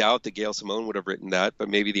mean, I doubt that Gail Simone would have written that, but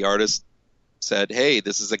maybe the artist said, "Hey,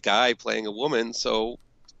 this is a guy playing a woman, so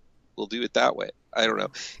we'll do it that way." I don't know.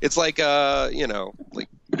 It's like, but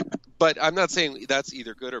I'm not saying that's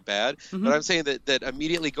either good or bad, but I'm saying that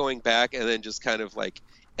immediately going back and then just kind of like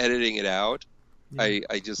editing it out, I'm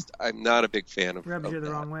not a big fan of rubs you the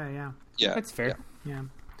wrong way, yeah. That's fair. Yeah.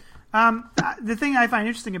 The thing I find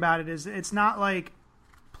interesting about it is it's not like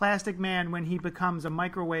Plastic Man, when he becomes a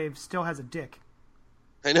microwave, still has a dick.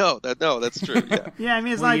 I know that. No, that's true. Yeah. Yeah, I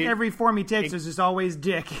mean, it's every form he takes, there's just always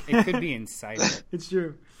dick. It could be inside it. It's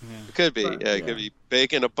true. Yeah. It could be. It could be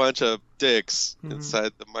baking a bunch of dicks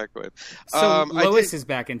inside the microwave. So Lois is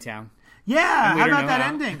back in town. Yeah, how about that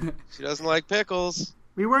ending? She doesn't like pickles.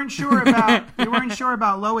 We weren't sure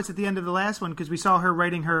about Lois at the end of the last one because we saw her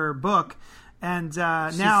writing her book, and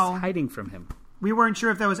she's now hiding from him. We weren't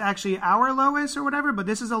sure if that was actually our Lois or whatever, but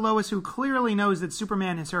this is a Lois who clearly knows that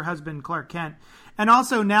Superman is her husband, Clark Kent. And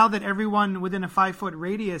also, now that everyone within a 5-foot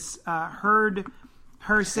radius heard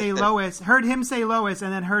him say Lois,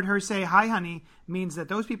 and then heard her say "Hi, honey," means that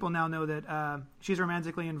those people now know that she's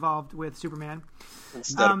romantically involved with Superman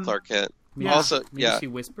instead of Clark Kent. Yeah. Also, Maybe she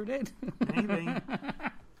whispered it. Maybe.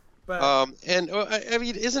 But and I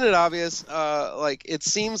mean, isn't it obvious? Like, it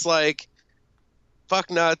seems like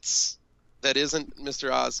fucknuts that isn't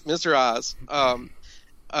Mr. Oz. Mr. Oz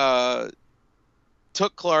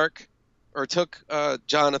took Clark. Or took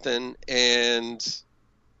Jonathan and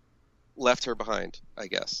left her behind, I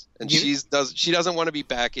guess. And she doesn't want to be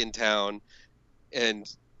back in town and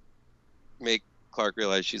make Clark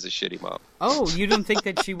realize she's a shitty mom. Oh, you don't think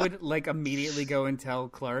that she would like immediately go and tell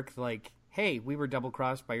Clark, like, hey, we were double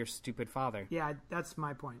crossed by your stupid father. Yeah, that's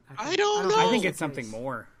my point. I don't know. think I think that's it's the something case.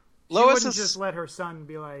 more. She Lois wouldn't is just let her son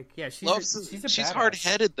be like, Yeah, she's a she's badass.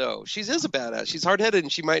 hard-headed though. She is a badass. She's hard-headed,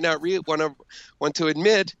 and she might not want to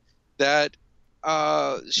admit that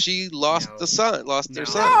she lost No. their son.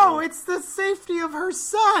 no, it's the safety of her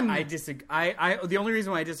son. I disagree. The only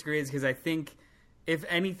reason why I disagree is because I think, if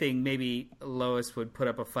anything, maybe Lois would put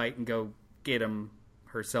up a fight and go get him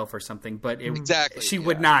herself or something. But Exactly, she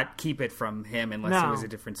would not keep it from him unless it No. was a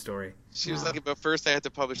different story. She was like, but first I had to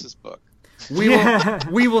publish this book.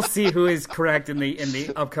 We will see who is correct in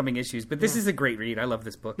the upcoming issues. But this is a great read. I love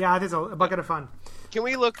this book. Yeah, it is a bucket of fun. Can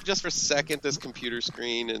we look just for a second this computer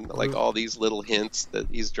screen and like all these little hints that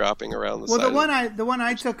he's dropping around the Well, side? the one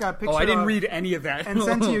I took a picture Oh, I didn't of read any of that. and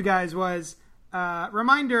sent to you guys was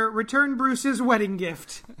reminder: return Bruce's wedding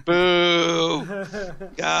gift. Boo!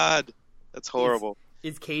 God, that's horrible.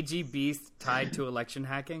 Is KG Beast tied to election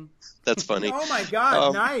hacking? That's funny. Oh my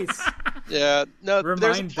god, nice. Yeah, no, there's a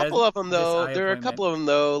Remind couple of them though. this eye There are a appointment. couple of them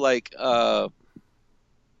though, like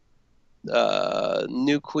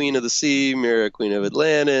New Queen of the Sea, Mira Queen of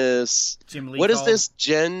Atlantis. Jim Lee. What is called- this?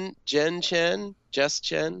 Jen Chen? Jess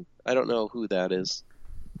Chen? I don't know who that is.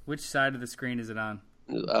 Which side of the screen is it on?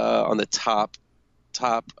 On the top,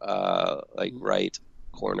 like right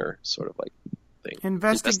corner, sort of like thing.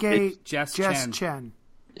 Investigate Jess Chen. Chen.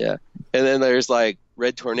 Yeah, and then there's like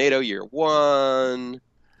Red Tornado Year 1.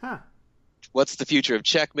 Huh. What's the future of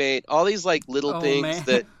Checkmate? All these like little things man.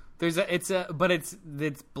 that.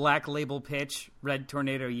 It's Black Label Pitch, Red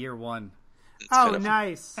Tornado Year 1. Oh, kind of-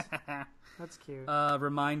 nice. That's cute.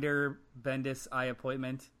 Reminder, Bendis eye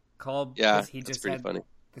appointment. Call Yeah, because he that's just pretty had funny.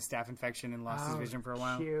 the staph infection and lost his vision for a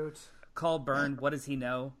while. Cute. Call Byrne, what does he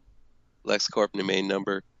know? LexCorp main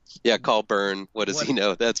number. Yeah, call Byrne. What does he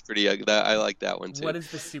know? That's pretty. I like that one too. What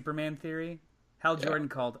is the Superman theory? Hal Jordan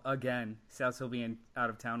called again. Sounds he'll be out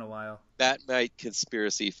of town a while. Batmite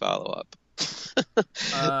conspiracy follow up.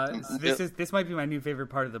 This might be my new favorite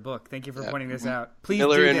part of the book. Thank you for pointing this out. Please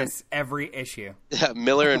Miller do and- this every issue. Yeah,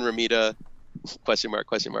 Miller and Ramita. Question mark?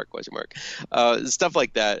 Question mark? Question mark? Stuff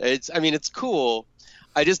like that. It's cool.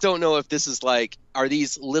 I just don't know if this is like, are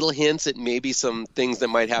these little hints at maybe some things that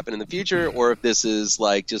might happen in the future, or if this is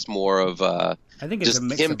like just more of I think it's just a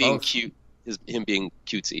mix him of being both. cute, him being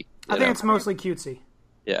cutesy. I think it's mostly cutesy.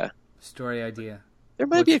 yeah. Story idea. There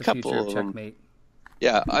might What's be a the couple future of them. Checkmate?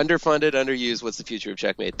 Yeah, underfunded, underused. What's the future of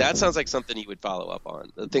Checkmate? That sounds like something he would follow up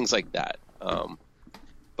on. Things like that.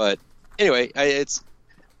 But anyway, it's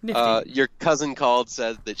Nifty. your cousin called,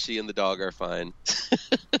 said that she and the dog are fine.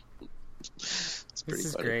 It's pretty This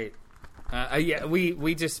is funny. great. Yeah,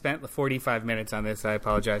 we just spent 45 minutes on this. I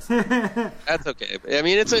apologize. That's okay. I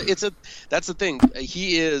mean, that's the thing.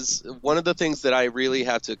 He is one of the things that I really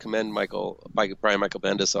have to commend Brian Michael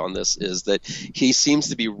Bendis on this is that he seems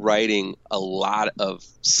to be writing a lot of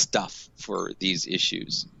stuff for these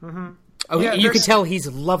issues. Oh, Yeah, you there's- can tell he's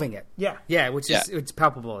loving it. Yeah. Yeah, which is it's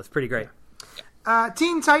palpable. It's pretty great.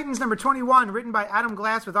 Teen Titans number 21, written by Adam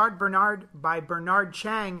Glass with art by Bernard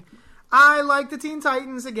Chang. I like the Teen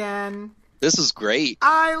Titans again. This is great.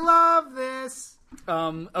 I love this.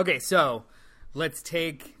 Okay, so let's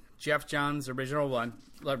take Jeff Johns' original run.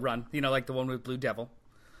 Like the one with Blue Devil.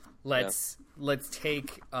 Let's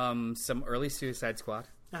take some early Suicide Squad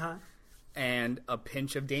Uh-huh. and a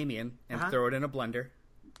pinch of Damien and throw it in a blender,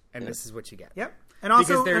 and this is what you get. Yep. And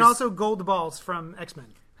also, there's- Gold Balls from X-Men.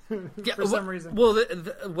 Yeah, for some reason. Well,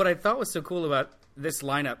 what I thought was so cool about this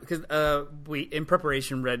lineup, because we, in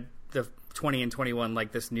preparation, read the 20 and 21,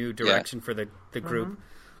 like this new direction for the group.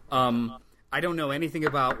 I don't know anything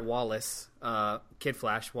about Wallace, Kid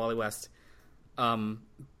Flash, Wally West,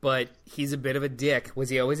 but he's a bit of a dick. Was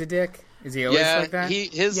he always a dick? Is he always like that?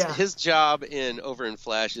 His job over in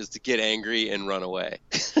Flash is to get angry and run away.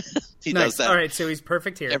 He Nice. does that All right, so he's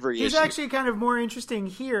perfect here. every He's issue. actually kind of more interesting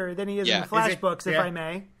here than he is in Yeah. the Flash Is he? books, if Yeah. I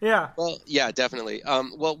may. Yeah. Well, yeah, definitely.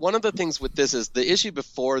 Well, one of the things with this is the issue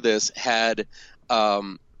before this had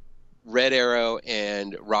Red Arrow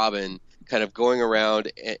and Robin kind of going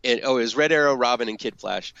around, and it was Red Arrow, Robin, and Kid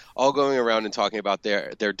Flash all going around and talking about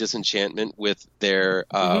their disenchantment with their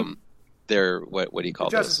their what do you call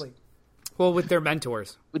Justice those? League. Well, with their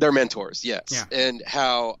mentors. With their mentors, yes, Yeah. and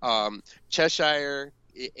how Cheshire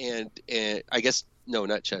and I guess no,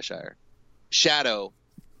 not Cheshire. Shadow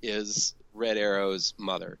is Red Arrow's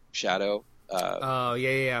mother. Shadow. Oh,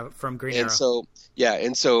 yeah, from Green And Arrow.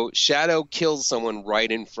 so Shadow kills someone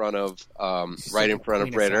right in front of like a Red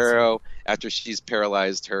queen Arrow after she's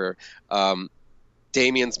paralyzed her.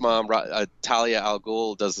 Damien's mom, Talia al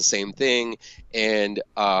Ghul, does the same thing, and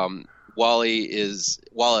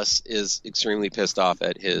Wallace is extremely pissed off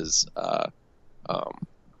at his what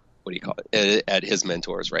do you call it? At his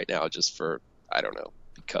mentors right now, just for, I don't know,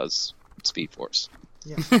 because Speed Force.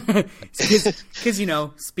 Because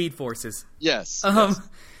Speed Forces. Yes.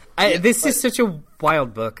 This is such a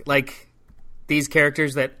wild book. Like, these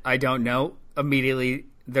characters that I don't know, immediately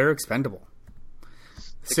they're expendable.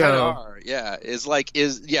 They kind of are, yeah.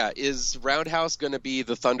 Is Roundhouse going to be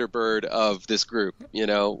the Thunderbird of this group?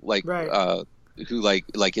 Right. Who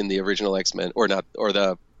like in the original X-Men, or not, or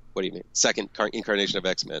the, what do you mean, second incarnation of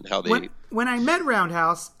X-Men? How they when I met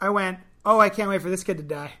Roundhouse, I went, "Oh, I can't wait for this kid to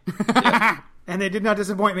die," and they did not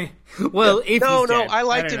disappoint me. Well, if no, he's dead, I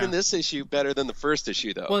liked him in this issue better than the first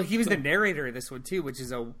issue, though. Well, he was the narrator of this one too, which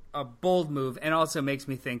is a bold move, and also makes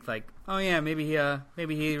me think like, oh yeah, maybe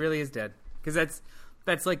he really is dead, because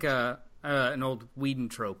that's like an old Whedon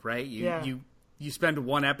trope, right? You spend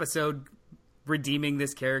one episode redeeming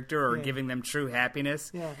this character or giving them true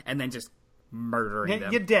happiness, and then just murdering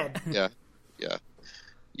them. You're dead. Yeah.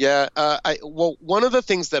 One of the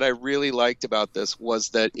things that I really liked about this was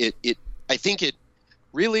that I think it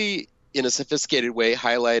really, in a sophisticated way,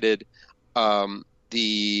 highlighted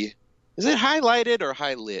is it highlighted or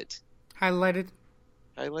highlit? Highlighted.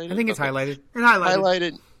 I think it's highlighted.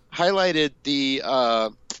 Highlighted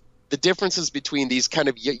the differences between these kind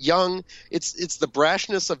of young. It's the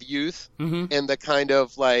brashness of youth, and the kind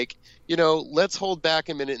of like, let's hold back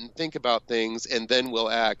a minute and think about things, and then we'll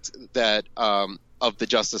act, that of the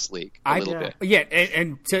Justice League a little bit. Yeah,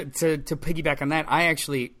 and to piggyback on that, I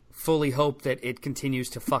actually fully hope that it continues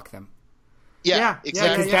to fuck them. Yeah,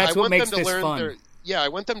 exactly. Because that's what makes this fun. I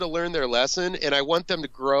want them to learn their lesson, and I want them to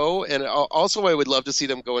grow, and also I would love to see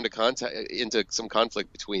them go into some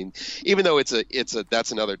conflict between, even though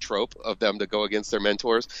that's another trope of them to go against their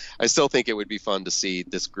mentors. I still think it would be fun to see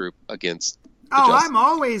this group against. I'm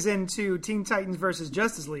always into Teen Titans versus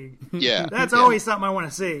Justice League. Yeah, that's always something I want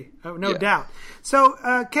to see, no doubt. So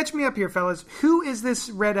catch me up here, fellas. Who is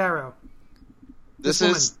this Red Arrow? This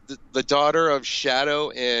is the daughter of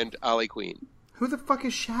Shadow and Ollie Queen. Who the fuck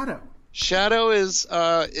is Shadow? Shadow is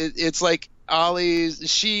it's like Ollie's.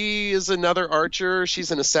 She is another archer.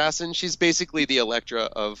 She's an assassin. She's basically the Elektra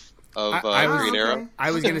of Green Arrow.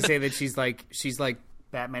 I was going to say that she's like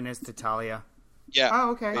Batman is to Talia. Yeah.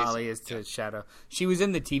 Oh, okay. Ollie is to Shadow. She was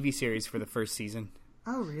in the TV series for the first season.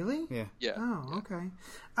 Oh, really? Yeah. Oh, okay.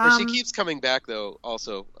 She keeps coming back, though,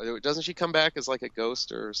 also. Doesn't she come back as like a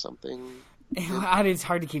ghost or something? It's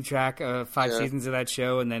hard to keep track of 5 seasons of that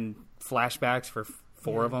show, and then flashbacks for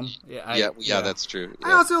 4 of them. That's true. Yeah.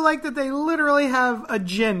 I also like that they literally have a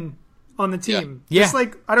Jinn on the team. Yeah. Just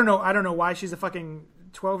like, I don't know why she's a fucking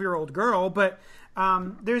 12-year-old girl, but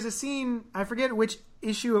there's a scene, I forget which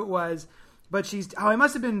issue it was, but it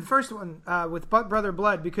must have been the first one with Brother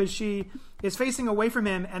Blood, because she is facing away from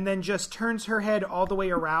him and then just turns her head all the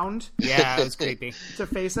way around. Yeah, it was creepy. To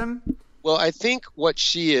face him. Well, I think what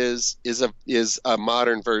she is a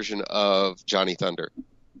modern version of Johnny Thunder.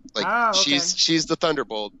 Like, she's the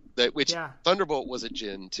Thunderbolt, Thunderbolt was a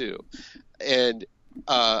Jinn too, and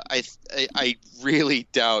I really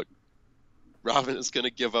doubt Robin is going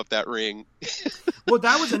to give up that ring. Well,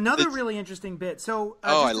 that was another really interesting bit. So,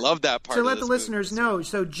 I love that part. So let the listeners know.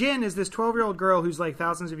 So Jinn is this 12-year-old girl who's like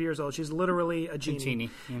thousands of years old. She's literally a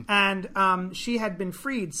genie. Yeah. And she had been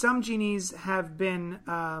freed. Some genies have been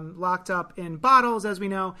locked up in bottles, as we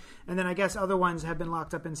know, and then I guess other ones have been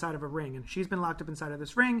locked up inside of a ring. And she's been locked up inside of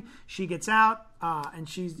this ring. She gets out, and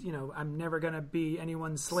she's, I'm never going to be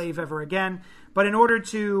anyone's slave ever again. But in order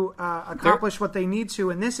to accomplish what they need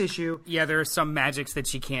to in this issue... Yeah, there are some magics that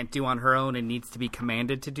she can't do on her own and needs to be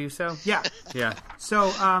commanded to do so. Yeah. Yeah.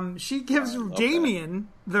 So she gives Damien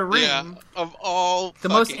the ring. Yeah, of all the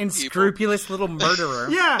most unscrupulous little murderer.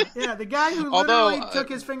 Yeah, the guy who literally took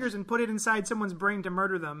his fingers and put it inside someone's brain to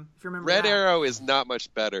murder them, if you remember Red that. Arrow is not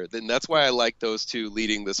much better. That's why I like those two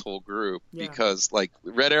leading this whole group, because like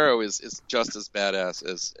Red Arrow is just as badass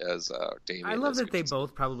as Damien. I love that they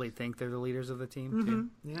both probably think they're the leaders of the team too.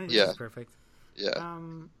 Yeah. It's perfect. Yeah.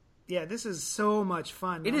 Yeah, this is so much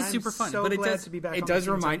fun. It is super fun, so but glad to be back. It does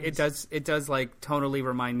like tonally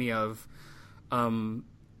remind me of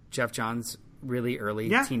Jeff Johns' really early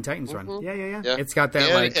Teen Titans run. Yeah. It's got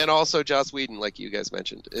that and also Joss Whedon, like you guys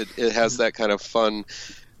mentioned. It has that kind of fun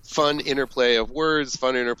interplay of words,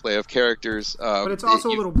 fun interplay of characters. But it's also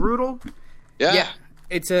a little brutal. Yeah.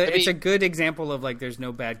 It's a good example of like there's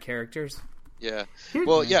no bad characters. Yeah.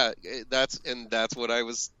 Well, yeah, that's what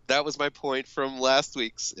that was my point from last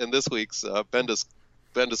week's and this week's Bendis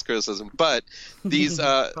criticism. But these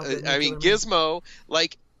Gizmo,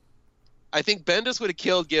 like, I think Bendis would have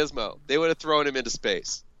killed Gizmo. They would have thrown him into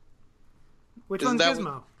space. Which Isn't one's that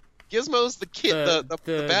Gizmo? Gizmo's the kid, the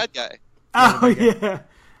bad guy. Oh, yeah.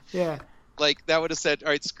 Yeah. Like, that would have said, all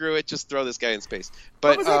right, screw it, just throw this guy in space. What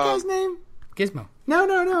But was that guy's name? Gizmo. No.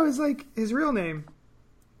 It was like his real name.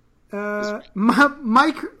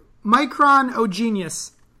 Micron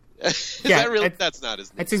O'Genius. is Yeah, that real? it's- That's not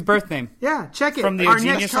his name. That's his birth name. Yeah, check it. From the Our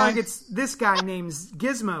O'Genius next line? target's this guy named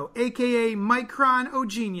Gizmo, a.k.a. Micron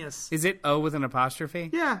O'Genius. Is it O with an apostrophe?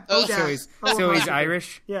 Yeah. Oh, So he's so he's apostrophe.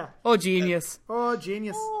 Irish. Yeah. Oh, genius. Oh,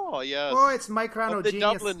 genius. Oh, yes. Oh, it's Micron Of the O'Genius.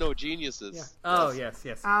 Dublin No Geniuses. Yeah. Oh, yes.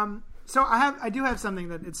 So I do have something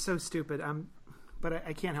that it's so stupid, but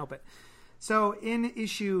I can't help it. So in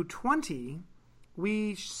issue 20,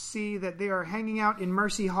 we see that they are hanging out in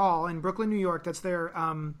Mercy Hall in Brooklyn, New York. That's their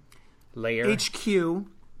Layer. HQ,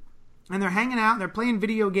 and they're hanging out and they're playing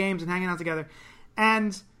video games and hanging out together.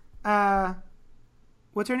 And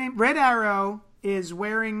what's her name? Red Arrow is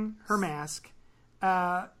wearing her mask.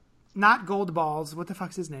 Not Gold Balls. What the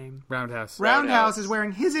fuck's his name? Roundhouse. Roundhouse is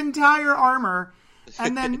wearing his entire armor,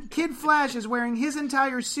 and then Kid Flash is wearing his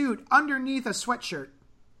entire suit underneath a sweatshirt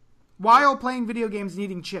while playing video games and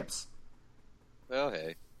eating chips. Well,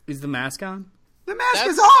 hey. Is the mask on? The mask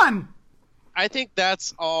is That's- on! I think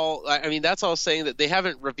that's all. I mean, that's all saying that they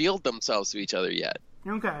haven't revealed themselves to each other yet.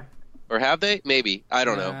 Okay. Or have they? Maybe. I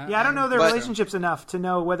don't know. Yeah, I don't know their But- relationships enough to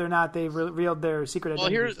know whether or not they've revealed their secret Well,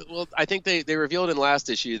 identities. I think they revealed in last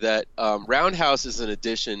issue that Roundhouse is an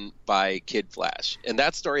addition by Kid Flash, and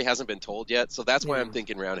that story hasn't been told yet. So that's why I'm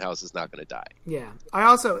thinking Roundhouse is not going to die. Yeah. I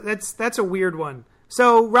also that's a weird one.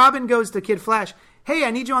 So Robin goes to Kid Flash. Hey,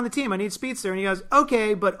 I need you on the team. I need Speedster. And he goes,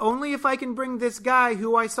 okay, but only if I can bring this guy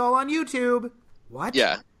who I saw on YouTube. What?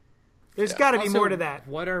 Yeah. There's got to be Also, more to that.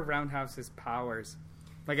 What are Roundhouse's powers?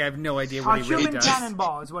 Like, I have no idea A what he really human does.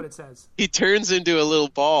 cannonball is what it says. He turns into a little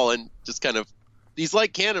ball and just kind of. He's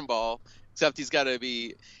like Cannonball, except he's got to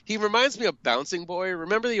be. He reminds me of Bouncing Boy.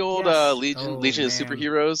 Remember the old Yes. Legion of man.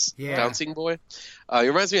 Superheroes? Yeah. Bouncing Boy? He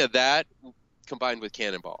reminds me of that combined with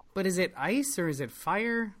Cannonball. But is it ice or is it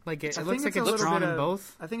fire? Like, it I looks think like a it's little drawn bit in of-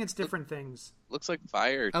 both. I think it's different things. Looks like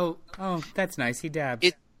fire. Oh, that's nice. He dabs.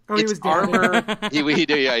 He It's was dabbing. armor. he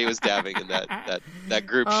was dabbing in that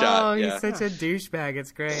group shot. He's Yeah. such a douchebag.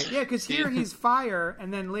 It's great. Yeah, because here he's fire,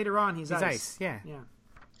 and then later on he's He's ice. ice. Yeah. Yeah.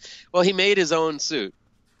 Well, he made his own suit.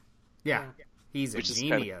 Yeah. He's a Which is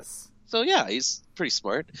kinda- genius. So yeah, he's pretty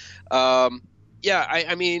smart. Yeah,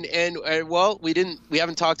 I mean, and well, we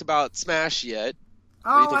haven't talked about Smash yet.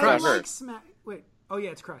 Oh, do you think I about her? like Smash. Wait. Oh, yeah,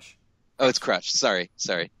 it's Crush. Oh, it's Crush. Sorry.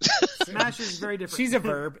 Smash is very different. She's a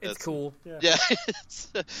verb. It's cool. Yeah,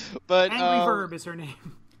 but Angry Verb is her name.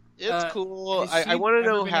 it's cool. has I she want to ever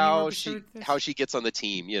know been how anywhere she besides this? gets on the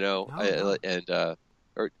team. You know, No. and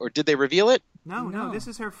or did they reveal it? No, No. this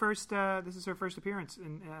is her first. This is her first appearance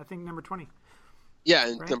in I think number 20. Yeah,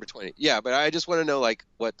 in Right. number 20. Yeah, but I just want to know like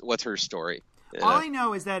what's her story. All I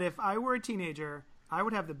know is that if I were a teenager, I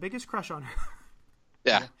would have the biggest crush on her.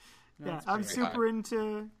 Yeah, Yeah, I'm super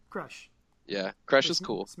into Crush. yeah. Crush is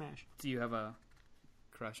cool. Smash. Do you have a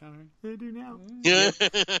crush on her? I do now. Yeah.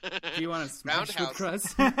 Do you want to smash with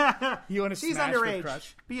Roundhouse. Crush? You want to She's smash with underage.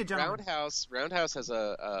 Crush? Be a gentleman. Roundhouse has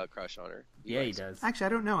a crush on her. Yeah, he likes her. does. Actually, I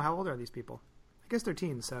don't know. How old are these people? I guess they're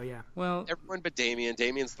teens, so yeah. Well, Everyone but Damien.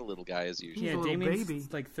 Damien's the little guy as usual. yeah, a little Damien's baby.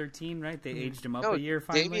 like 13, right? They aged him up No, a year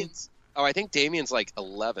finally. Damien's. Oh, I think Damien's like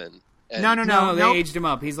 11. And No, No, they nope. aged him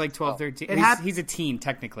up. He's like 12, 13. It He's, hap- he's a teen,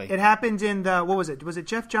 technically. It happened in the what was it? Was it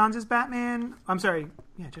Jeff Johns' Batman? I'm sorry.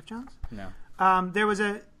 Yeah, Jeff Johns. No. There was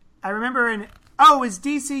a. I remember it was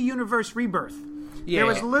DC Universe Rebirth. Yeah. There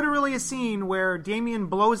was literally a scene where Damian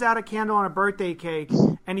blows out a candle on a birthday cake,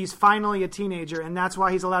 and he's finally a teenager, and that's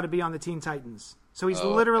why he's allowed to be on the Teen Titans. So he's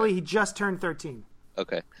he just turned 13.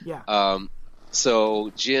 Okay. Yeah.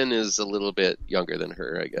 So Jin is a little bit younger than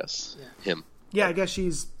her, I guess. Him. Yeah, I guess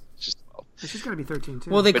she's Just 12. going to be 13 too.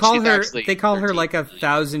 Well, they But call she's her actually they call her 13. like a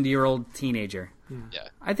 1,000-year-old teenager. Yeah.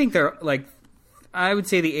 I think they're like, I would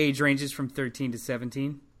say the age ranges from 13 to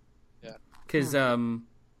 17. Yeah. Because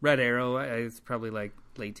Red Arrow is probably like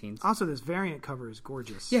late teens. Also, this variant cover is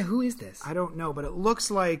gorgeous. Yeah, who is this? I don't know, but it looks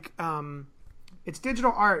like it's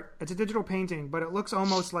digital art. It's a digital painting, but it looks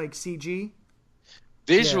almost like CG.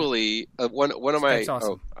 Visually, one of my. That's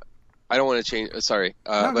awesome. Oh, I don't want to change. Sorry,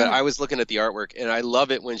 No, but no. I was looking at the artwork, and I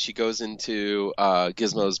love it when she goes into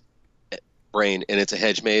Gizmo's brain, and it's a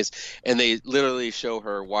hedge maze, and they literally show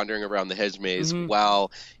her wandering around the hedge maze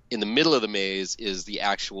while in the middle of the maze is the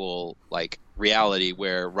actual like reality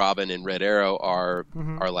where Robin and Red Arrow are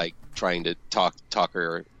like trying to talk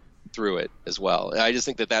her through it as well. And I just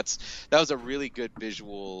think that was a really good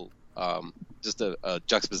visual. Just a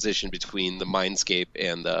juxtaposition between the mindscape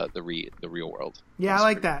and the real world. Yeah, I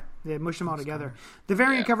like that. They mushed them all together. The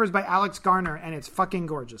variant cover is by Alex Garner, and it's fucking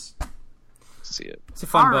gorgeous. See it. It's a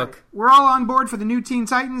fun All right. book. We're all on board for the new Teen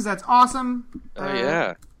Titans. That's awesome. Oh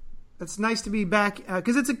yeah. It's nice to be back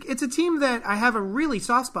because it's a team that I have a really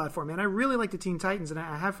soft spot for, man. I really like the Teen Titans, and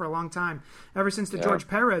I have for a long time, ever since the George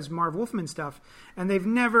Perez, Marv Wolfman stuff. And they've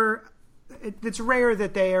never. It's rare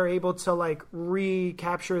that they are able to like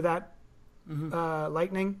recapture that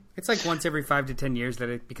lightning. It's like once every 5 to 10 years that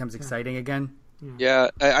it becomes exciting again. Yeah,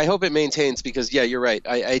 I hope it maintains because you're right.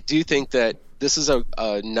 I do think that this is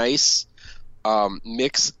a nice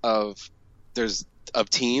mix of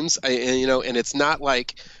teams. And it's not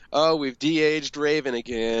like, oh, we've de-aged Raven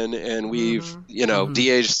again, and we've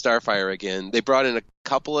de-aged Starfire again. They brought in a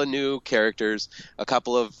couple of new characters, a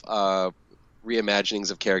couple of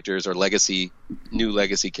reimaginings of characters or new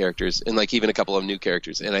legacy characters, and like even a couple of new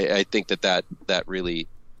characters. And I think that really,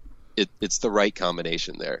 it's the right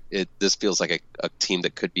combination there. This feels like a team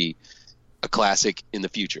that could be a classic in the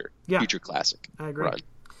future, future classic. I agree. Run.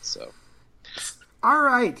 So. All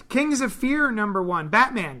right, Kings of Fear #1,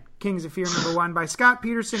 Batman Kings of Fear #1 by Scott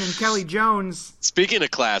Peterson and Kelly Jones. Speaking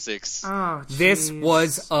of classics, Oh, This jeez.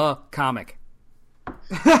 was a comic.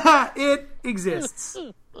 It exists.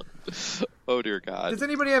 oh dear God. Does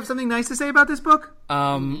anybody have something nice to say about this book?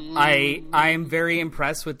 I am very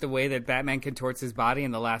impressed with the way that Batman contorts his body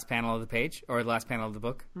in the last panel of the page, or the last panel of the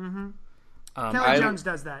book. Kelly Jones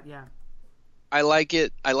does that, yeah. I like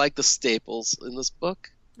it. I like the staples in this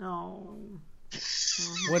book. Oh.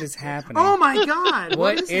 What is happening? Oh my God!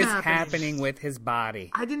 What is happening? happening with his body?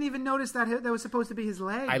 I didn't even notice that was supposed to be his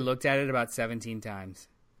leg. I looked at it about 17 times.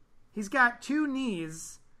 He's got two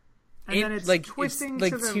knees, and then it's twisting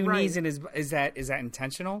like to the two right. knees in his. Is that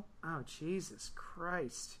intentional? Oh, Jesus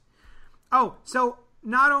Christ! Oh, so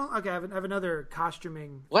not only okay, I have another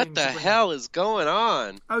costuming. What thing the to bring hell is going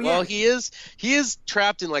on? Oh, yeah. Well, he is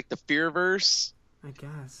trapped in like the Fearverse. I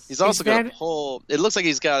guess He's also got a that- pull. It looks like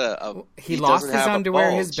he's got a He lost doesn't his have a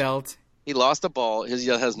underwear, bulge. his belt. He lost a ball. He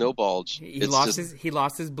has no bulge. He lost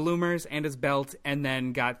his bloomers and his belt, and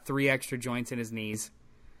then got 3 extra joints in his knees.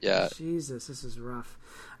 Yeah. Jesus, this is rough.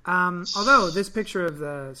 Although this picture of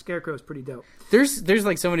the Scarecrow is pretty dope. There's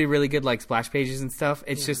like so many really good like splash pages and stuff.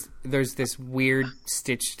 It's just there's this weird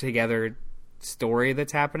stitched together story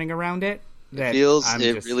that's happening around it. That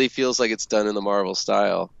really feels like it's done in the Marvel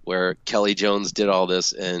style, where Kelly Jones did all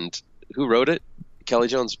this, and who wrote it? Kelly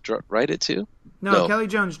Jones write it too? No, Kelly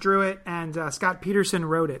Jones drew it, and Scott Peterson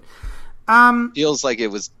wrote it. Feels like it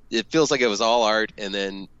was all art, and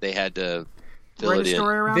then they had to fill Write it a in.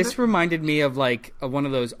 story around This it. reminded me of like one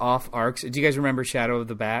of those off arcs. Do you guys remember Shadow of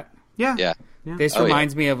the Bat? Yeah. Yeah. This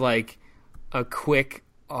reminds me of like a quick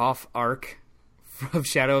off arc of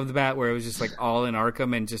Shadow of the Bat where it was just like all in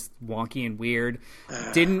Arkham and just wonky and weird.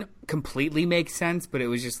 Didn't completely make sense, but it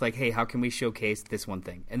was just like, hey, how can we showcase this one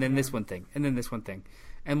thing and then this one thing and then this one thing,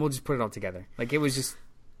 and we'll just put it all together. Like it was just.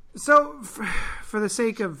 So, for the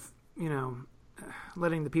sake of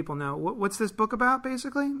letting the people know, what's this book about?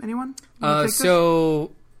 Basically, anyone?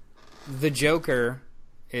 So the Joker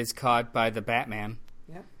is caught by the Batman.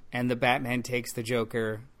 Yep. And the Batman takes the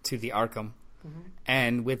Joker to the Arkham.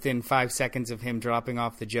 And within 5 seconds of him dropping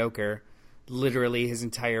off the Joker, literally his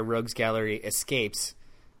entire rogues gallery escapes.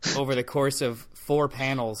 Over the course of 4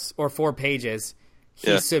 panels or 4 pages,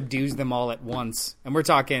 he subdues them all at once. And we're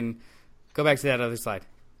talking, go back to that other slide.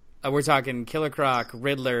 We're talking Killer Croc,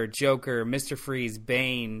 Riddler, Joker, Mr. Freeze,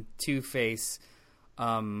 Bane, Two-Face,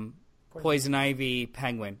 Poison Ivy,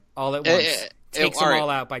 Penguin, all at once. Takes them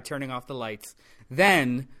all out by turning off the lights.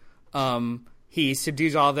 Then he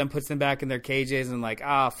subdues all of them, puts them back in their cages, and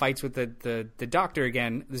fights with the Doctor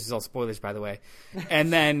again. This is all spoilers, by the way.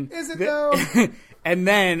 And then Is it though? And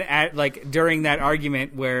then at during that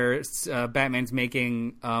argument where Batman's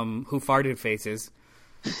making who farted faces.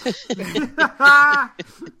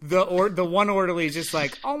 the one orderly is just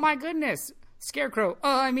like, oh my goodness, Scarecrow,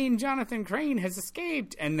 Jonathan Crane has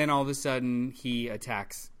escaped, and then all of a sudden he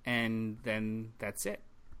attacks, and then that's it.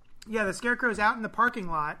 Yeah, the Scarecrow's out in the parking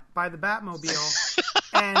lot by the Batmobile,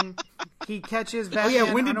 and he catches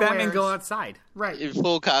Batman. When did Batman unawares. go outside? Right. In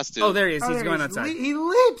full costume. Oh, there he is. Oh, He's there going he is. outside. He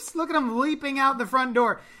leaps. Look at him leaping out the front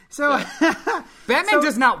door. So Batman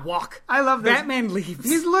does not walk. I love this. Batman leaves.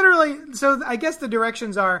 He's literally. So I guess the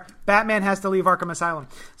directions are Batman has to leave Arkham Asylum.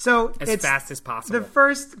 So as it's fast as possible. The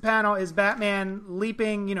first panel is Batman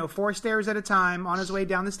leaping, 4 stairs at a time on his way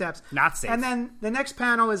down the steps. Not safe. And then the next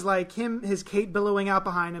panel is like his cape billowing out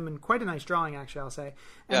behind him, and quite a nice drawing, actually, I'll say.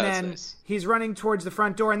 And Yeah, that's then nice. he's running towards the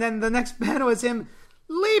front door, and then the next panel is him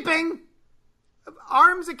leaping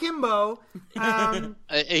arms akimbo.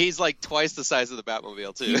 He's like twice the size of the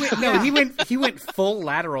Batmobile too. He went full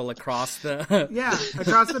lateral across the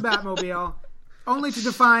across the Batmobile, only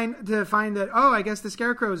to find that I guess the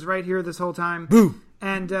Scarecrow's right here this whole time. Boom.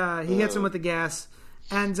 And he hits him with the gas,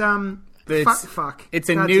 and fuck. It's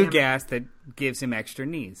a new gas that gives him extra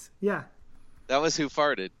knees. Yeah. That was Who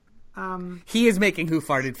Farted. He is making Who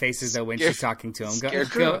Farted faces though when she's talking to him.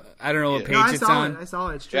 Go, I don't know what page it's on. I saw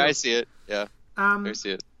it. It's true. Yeah, I see it. Yeah, I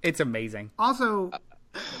see it. It's amazing. Also,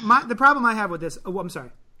 the problem I have with this. Oh, I'm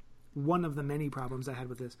sorry. One of the many problems I had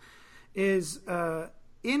with this is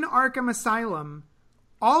in Arkham Asylum,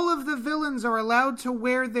 all of the villains are allowed to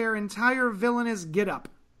wear their entire villainous getup,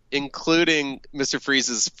 including Mr.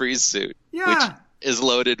 Freeze's freeze suit. Yeah. Which is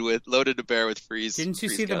loaded to bear with freeze. Didn't you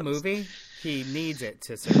freeze see guns. the movie? He needs it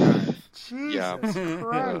to survive. Jesus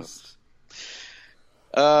Christ.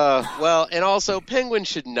 Well, and also Penguin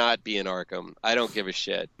should not be in Arkham. I don't give a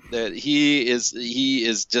shit. That he is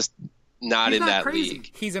just not He's in not that crazy. league.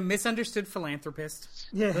 He's a misunderstood philanthropist.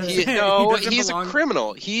 Yeah. He's belong. a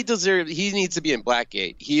criminal. He needs to be in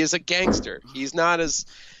Blackgate. He is a gangster. He's not as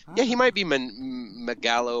he might be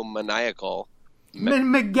megalomaniacal.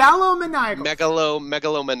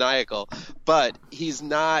 Megalomaniacal, but he's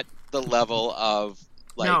not the level of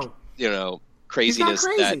craziness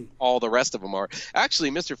that all the rest of them are.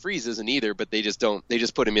 Actually, Mr. Freeze isn't either, but they just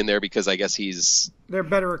put him in there because I guess they're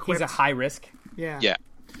better equipped. He's a high risk. Yeah.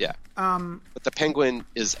 But the Penguin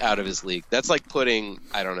is out of his league. That's like putting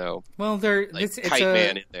Well, Kite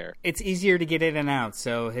Man in there. It's easier to get in and out,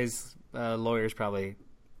 so his lawyers probably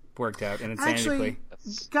worked out and it's Actually,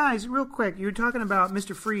 guys, real quick, you were talking about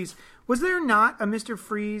Mr. Freeze. Was there not a Mr.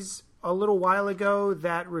 Freeze a little while ago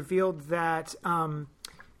that revealed that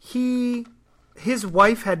his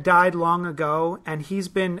wife had died long ago, and he's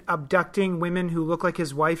been abducting women who look like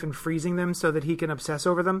his wife and freezing them so that he can obsess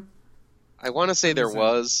over them? I want to say there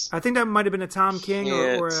was. I think that might have been a Tom King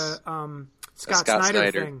or a Scott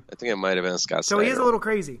Snyder thing. I think it might have been a Scott Snyder. So he is a little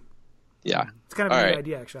crazy. Yeah. It's kind of a good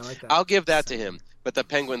idea, actually. I like that. I'll give that to him. But the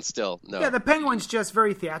Penguin still, no. Yeah, the Penguin's just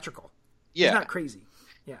very theatrical. Yeah. He's not crazy.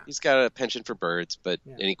 Yeah. He's got a penchant for birds, but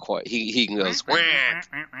he can go squawk.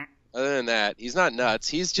 Other than that, he's not nuts.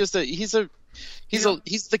 He's just he's the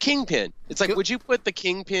Kingpin. It's like, would you put the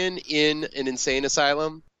Kingpin in an insane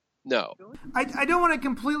asylum? No. I don't want to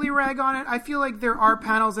completely rag on it. I feel like there are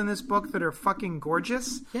panels in this book that are fucking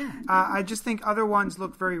gorgeous. Yeah. I just think other ones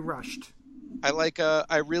look very rushed. I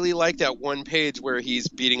really like that one page where he's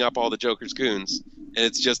beating up all the Joker's goons, and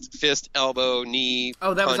it's just fist, elbow, knee.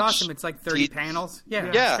 Oh, that punch, was awesome! It's like 30 panels. Yeah,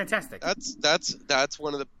 it's fantastic. That's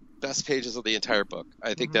one of the best pages of the entire book.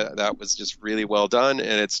 I think that was just really well done,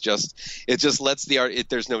 and it just lets the art.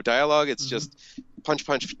 There's no dialogue. It's just punch,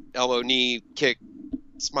 elbow, knee, kick,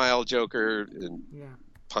 smile, Joker, and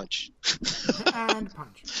punch. And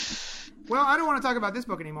punch. Well, I don't want to talk about this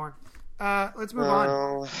book anymore. Let's move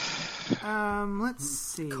on. Let's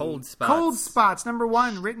see. Cold Spots. Cold Spots,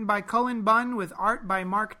 #1, written by Cullen Bunn with art by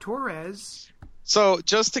Mark Torres. So,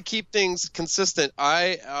 just to keep things consistent,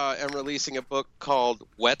 I am releasing a book called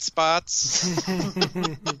Wet Spots.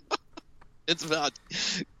 It's about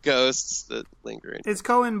ghosts that linger. Is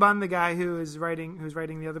Cullen Bunn the guy who's writing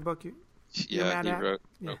the other book? He wrote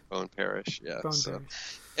Bone Parish. Yeah. Bone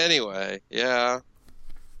Parish. Anyway, yeah.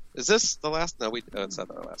 Is this the last? No, it's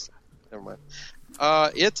not our last. Never mind.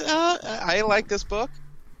 I like this book.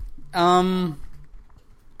 I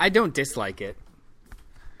don't dislike it.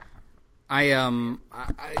 You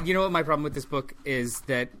know what my problem with this book is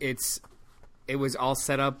that it was all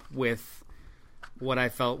set up with what I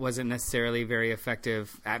felt wasn't necessarily very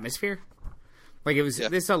effective atmosphere. Like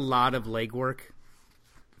there's a lot of legwork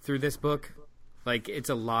through this book. Like it's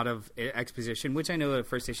a lot of exposition, which I know the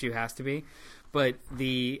first issue has to be, but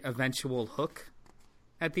the eventual hook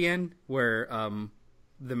at the end where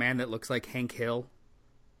the man that looks like Hank Hill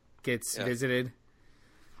gets visited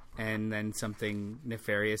and then something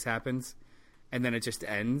nefarious happens and then it just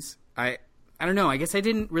ends. I don't know. I guess I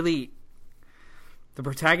didn't really... The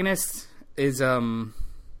protagonist is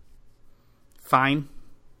fine.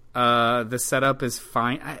 The setup is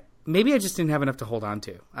fine. Maybe I just didn't have enough to hold on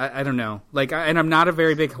to. I don't know. And I'm not a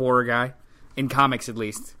very big horror guy, in comics at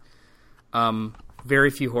least.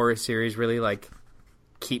 Very few horror series really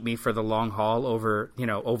keep me for the long haul over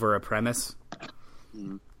a premise.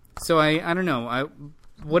 So I don't know.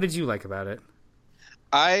 What did you like about it?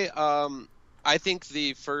 I think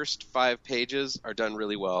the first 5 pages are done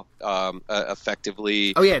really well.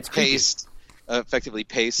 Effectively it's paced. Effectively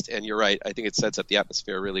paced, and you're right. I think it sets up the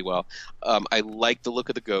atmosphere really well. I like the look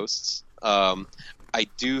of the ghosts. I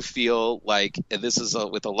do feel like, and this is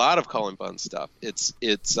with a lot of Cullen Bunn stuff, it's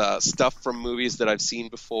stuff from movies that I've seen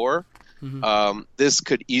before. Mm-hmm. This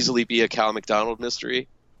could easily be a Cal McDonald mystery.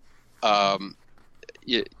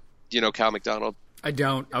 You know Cal McDonald? I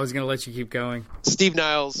don't. I was going to let you keep going. Steve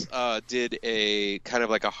Niles did a kind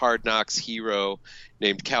of like a Hard Knocks hero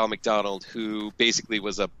named Cal McDonald, who basically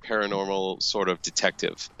was a paranormal sort of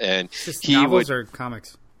detective. And just novels or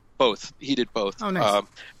comics? Both. He did both. Oh, nice.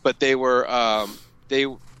 But they were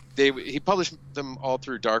he published them all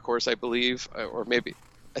through Dark Horse, I believe, or maybe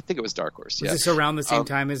I think it was Dark Horse. Was this around the same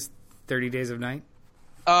time as 30 Days of Night?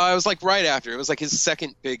 It was like right after. It was like his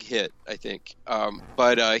second big hit, I think.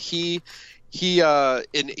 But he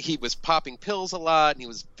was popping pills a lot, and he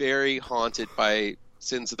was very haunted by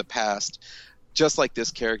sins of the past, just like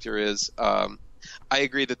this character is. I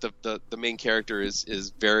agree that the main character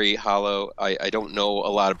is very hollow. I don't know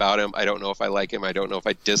a lot about him. I don't know if I like him. I don't know if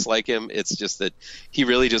I dislike him. It's just that he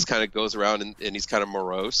really just kind of goes around and he's kind of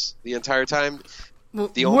morose the entire time. Well,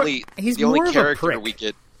 the only character we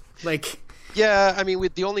get, like. Yeah, I mean,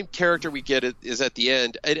 the only character we get is at the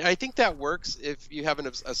end. I think that works if you have an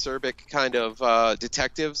acerbic kind of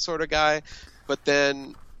detective sort of guy, but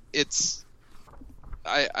then it's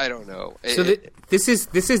I don't know. So this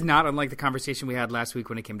is not unlike the conversation we had last week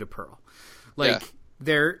when it came to Pearl. Like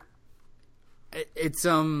it's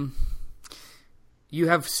you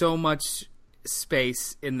have so much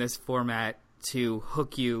space in this format to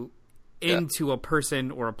hook you into a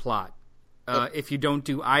person or a plot. If you don't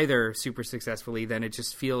do either super successfully, then it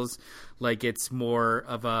just feels like it's more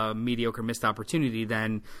of a mediocre missed opportunity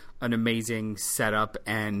than an amazing setup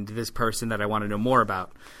and this person that I want to know more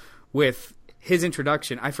about. With his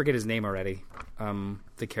introduction, I forget his name already.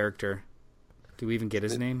 The character. Do we even get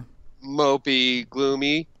his name? Mopey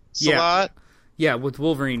Gloomy Salat? Yeah, with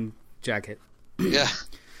Wolverine jacket. Yeah.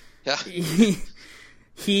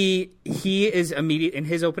 He is immediate in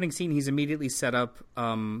his opening scene. He's immediately set up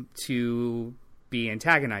to be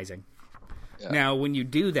antagonizing. Yeah. Now, when you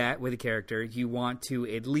do that with a character, you want to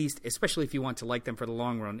at least, especially if you want to like them for the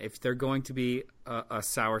long run, if they're going to be a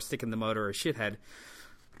sour stick in the mud or a shithead,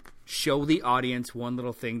 show the audience one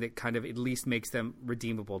little thing that kind of at least makes them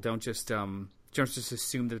redeemable. Don't just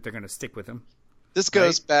assume that they're going to stick with them. This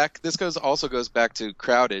goes back. This also goes back to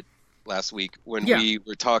Crowded last week when we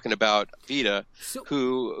were talking about Vita,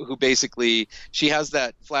 who basically she has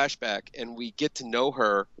that flashback, and we get to know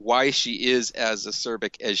her why she is as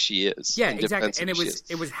acerbic as she is. Yeah, exactly. And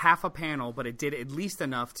it was half a panel, but it did at least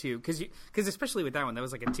enough to because especially with that one, that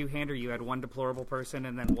was like a two-hander. You had one deplorable person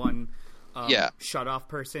and then one shut-off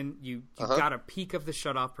person. You got a peek of the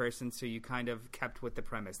shut-off person, so you kind of kept with the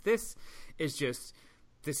premise. This is just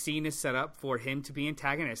the scene is set up for him to be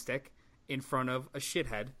antagonistic in front of a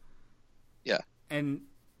shithead. Yeah. And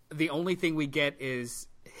the only thing we get is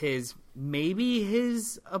his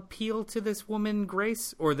appeal to this woman,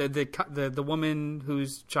 Grace, or the woman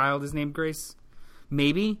whose child is named Grace.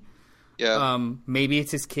 Maybe. Yeah. Maybe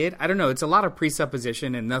it's his kid. I don't know. It's a lot of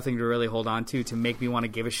presupposition and nothing to really hold on to make me want to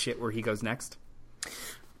give a shit where he goes next.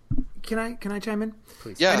 Can I chime in?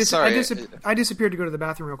 Please. Yeah, sorry. I disappeared to go to the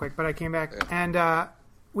bathroom real quick, but I came back. Yeah. And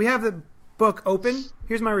we have the book open.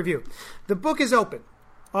 Here's my review. The book is open.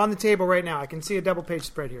 On the table right now. I can see a double-page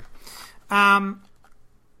spread here. I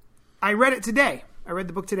read it today. I read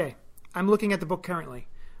the book today. I'm looking at the book currently.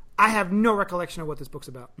 I have no recollection of what this book's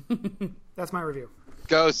about. That's my review.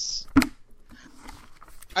 Ghosts.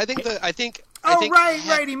 Right. He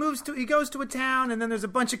goes to a town, and then there's a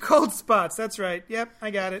bunch of cold spots. That's right. Yep,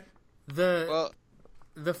 I got it. The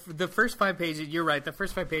first 5 pages. You're right. The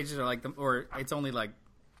first 5 pages are like it's only like,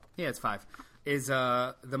 it's 5. Is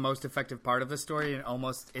the most effective part of the story, and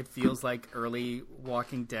it feels like early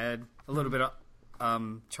Walking Dead, a little bit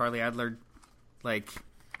of Charlie Adler, like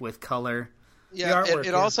with color. Yeah,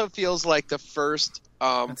 it also feels like the first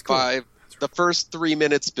the first 3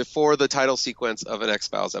 minutes before the title sequence of an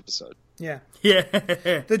X-Files episode. Yeah.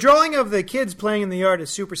 The drawing of the kids playing in the yard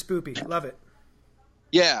is super spoopy. Love it.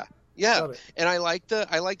 Yeah. Yeah, and I like the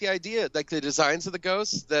idea, like the designs of the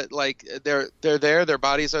ghosts, that like they're there, their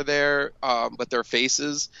bodies are there, but their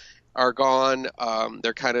faces are gone.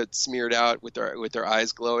 They're kind of smeared out with their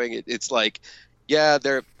eyes glowing. It's like,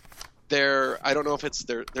 they're I don't know if it's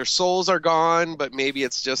their souls are gone, but maybe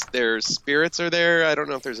it's just their spirits are there. I don't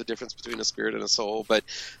know if there's a difference between a spirit and a soul, but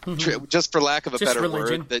just for lack of a better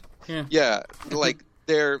religion. word, like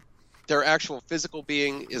their actual physical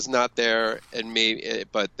being is not there, and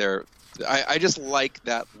but I just like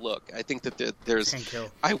that look. I think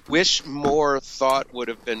that I wish more thought would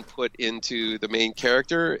have been put into the main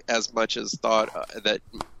character as much as thought that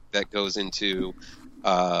goes into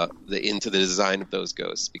into the design of those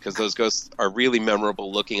ghosts, because those ghosts are really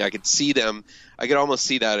memorable looking. I could see them. I could almost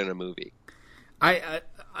see that in a movie.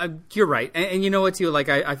 You're right, and you know what too? Like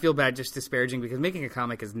I feel bad just disparaging, because making a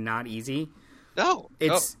comic is not easy. No,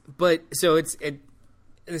 but so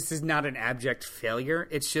this is not an abject failure.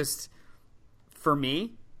 It's just, for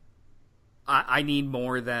me, I need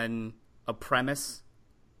more than a premise.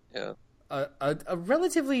 Yeah. A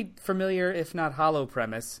relatively familiar, if not hollow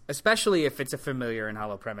premise, especially if it's a familiar and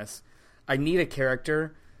hollow premise. I need a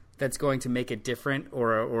character that's going to make it different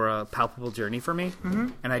or a palpable journey for me.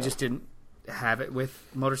 Mm-hmm. And I just didn't have it with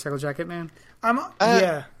Motorcycle Jacket Man.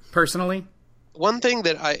 Personally. One thing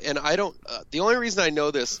that I don't. The only reason I know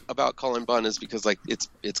this about Cullen Bunn is because like it's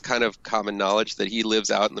kind of common knowledge that he lives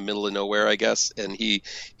out in the middle of nowhere, I guess, and he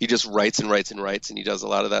just writes and writes and writes, and he does a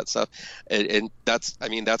lot of that stuff, and that's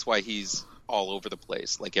why he's all over the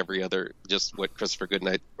place, like every other. Just what Christopher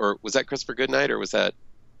Goodnight, or was that Christopher Goodnight, or was that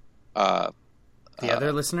the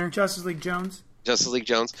other listener, Justice League Jones?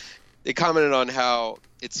 They commented on how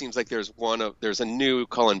it seems like there's a new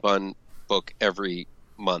Cullen Bunn book every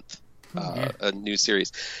month. A new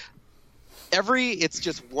series. It's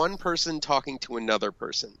just one person talking to another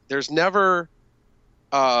person. There's never,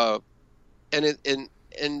 and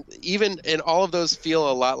even all of those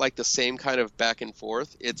feel a lot like the same kind of back and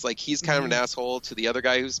forth. It's like he's kind of an asshole to the other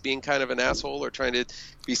guy who's being kind of an asshole or trying to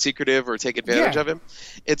be secretive or take advantage of him.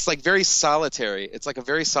 It's like very solitary. It's like a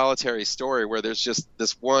very solitary story where there's just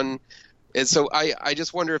this one. And so I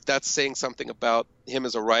just wonder if that's saying something about him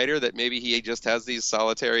as a writer, that maybe he just has these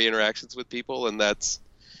solitary interactions with people, and that's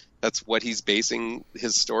what he's basing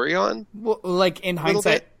his story on. Well, like in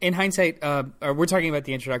hindsight, we're talking about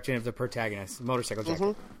the introduction of the protagonist, Motorcycle Jacket.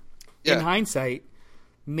 Mm-hmm. Yeah. In hindsight,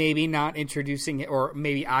 maybe not introducing it, or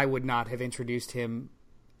maybe I would not have introduced him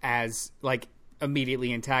as like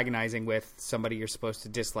immediately antagonizing with somebody you're supposed to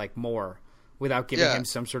dislike more, without giving him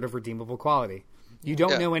some sort of redeemable quality. You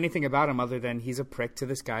don't know anything about him other than he's a prick to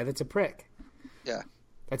this guy that's a prick. Yeah.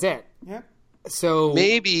 That's it. Yeah. So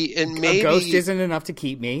maybe a ghost isn't enough to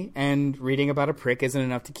keep me, and reading about a prick isn't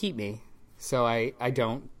enough to keep me. So I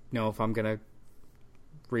don't know if I'm going to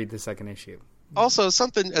read the second issue. Also,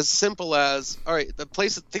 something as simple as, all right,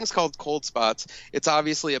 thing's called Cold Spots. It's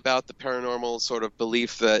obviously about the paranormal sort of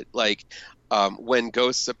belief that, like, when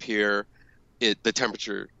ghosts appear, the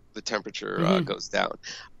temperature goes down.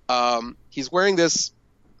 He's wearing this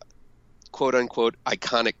quote unquote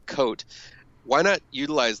iconic coat. Why not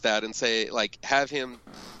utilize that and say, like, have him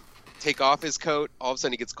take off his coat? All of a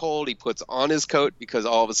sudden he gets cold. He puts on his coat because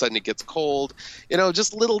all of a sudden it gets cold.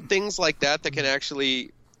 Just little things like that can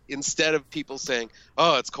actually, instead of people saying,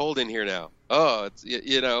 "Oh, it's cold in here now." Oh,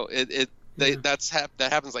 it's that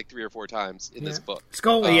happens like 3 or 4 times in this book. It's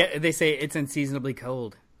cold. They say it's unseasonably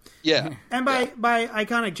cold. Yeah. And by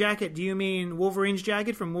iconic jacket, do you mean Wolverine's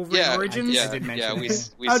jacket from Wolverine Origins? Yeah, I did mention we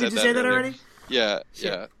did you that say that earlier. already? Yeah,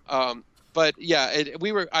 Sure. yeah. But yeah,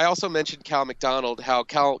 I also mentioned Cal McDonald. How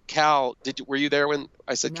Cal were you there when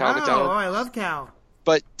I said Cal McDonald? Oh, I love Cal.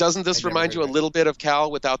 But doesn't this remind you a little bit of Cal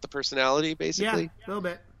without the personality, basically? Yeah, a little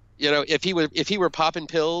bit. If he were popping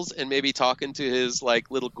pills and maybe talking to his like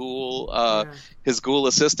little ghoul, his ghoul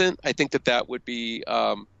assistant, I think that would be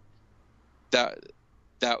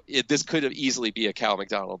this could have easily be a Cal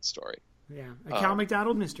McDonald story. Yeah, a Cal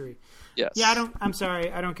McDonald mystery. Yes. Yeah, I'm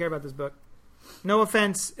sorry, I don't care about this book. No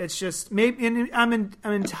offense, it's just maybe, and I'm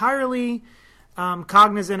entirely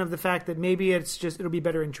cognizant of the fact that maybe it'll be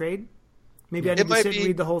better in trade. Maybe I need to sit and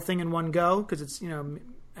read the whole thing in one go because it's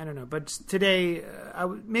I don't know. But today,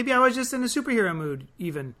 maybe I was just in a superhero mood,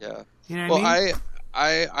 even. Yeah. You know what I mean?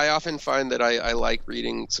 I often find that I like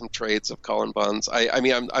reading some trades of Cullen Bunn's. I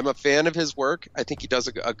mean, I'm a fan of his work. I think he does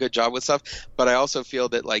a good job with stuff. But I also feel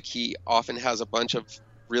that like he often has a bunch of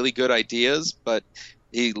really good ideas, but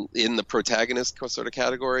in the protagonist sort of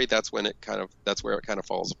category, that's where it kind of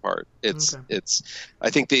falls apart. I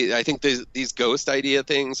think these ghost idea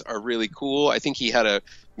things are really cool. I think he had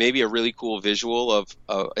maybe a really cool visual of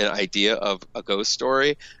an idea of a ghost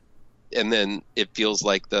story, and then it feels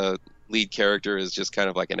like the lead character is just kind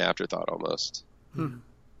of like an afterthought almost.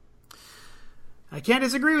 I can't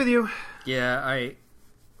disagree with you. I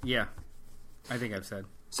think I've said.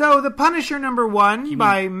 So, The Punisher #1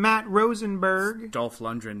 by Matt Rosenberg. Dolph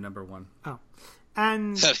Lundgren #1. Oh.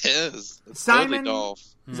 And that is. Simon, totally Dolph.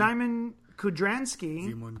 Simon Kudransky.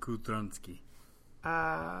 Simon Kudransky.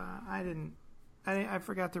 I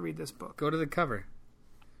forgot to read this book. Go to the cover.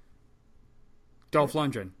 Dolph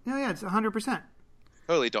Lundgren. Yeah, it's 100%.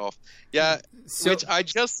 Totally Dolph. Yeah, which I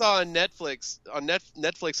just saw on Netflix.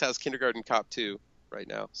 Netflix has Kindergarten Cop 2. right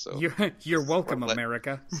now. So You're welcome, let-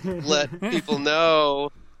 America. let people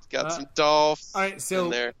know. Got some Dolphs All right, so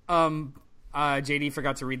in there. JD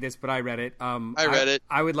forgot to read this, but I read it. I read it.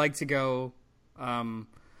 I would like to go.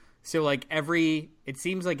 So like it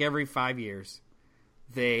seems like every 5 years,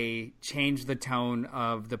 they change the tone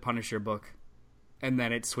of the Punisher book, and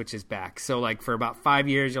then it switches back. So like for about 5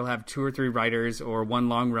 years, you'll have 2 or 3 writers or one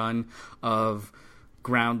long run of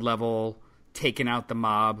ground level taking out the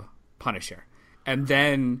mob Punisher, and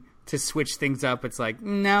then to switch things up, it's like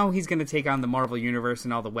now he's going to take on the Marvel Universe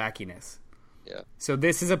and all the wackiness. Yeah. So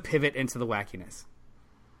this is a pivot into the wackiness.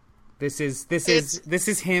 This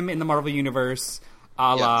is him in the Marvel Universe,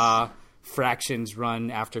 a la Fraction's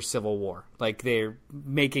run after Civil War. Like they're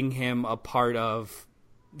making him a part of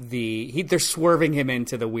they're swerving him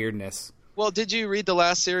into the weirdness. Well, did you read the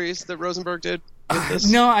last series that Rosenberg did?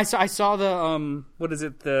 No, I saw the what is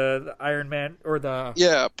it, the Iron Man or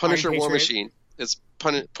the Punisher Iron War Patriot? Machine. It's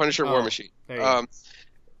Punisher War Machine. There you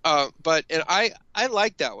go. But I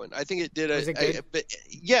like that one. I think it did. Was it good?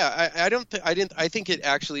 I think it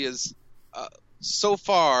actually is. So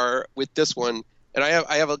far with this one, and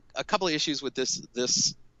I have a couple of issues with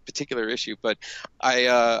this particular issue, but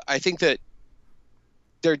I think that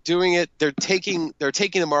they're doing it. They're taking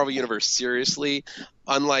the Marvel Universe seriously,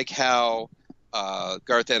 unlike how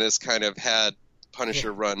Garth Ennis kind of had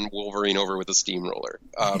Punisher run Wolverine over with a steamroller.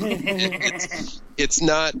 It's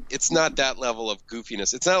not that level of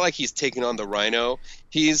goofiness. It's not like he's taking on the Rhino.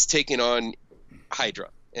 He's taking on Hydra,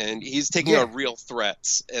 and he's taking on real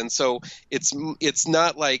threats. And so it's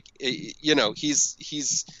not like he's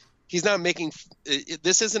not making.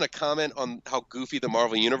 This isn't a comment on how goofy the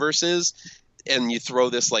Marvel Universe is, and you throw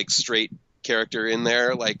this like straight character in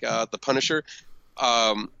there like the Punisher.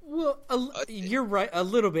 You're right. A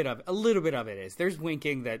little bit of it is. There's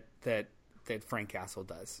winking that Frank Castle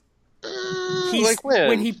does. Like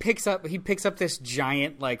when he picks up this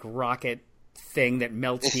giant like rocket thing that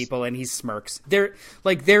melts people and he smirks. There's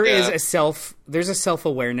a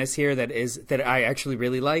self-awareness here that I actually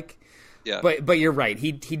really like. Yeah. But you're right.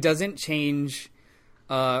 He doesn't change.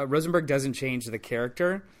 Rosenberg doesn't change the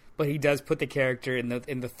character, but he does put the character in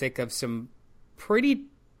the thick of some pretty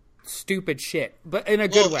stupid shit, but in a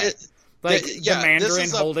good way. The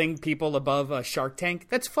Mandarin holding people above a Shark Tank.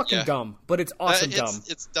 That's fucking dumb, but it's awesome dumb.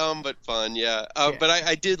 It's dumb but fun, yeah. But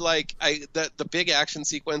I did like the big action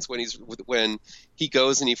sequence when he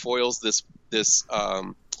goes and he foils this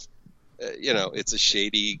it's a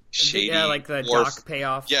shady like the wharf. dock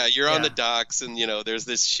payoff. Yeah, you're on the docks and there's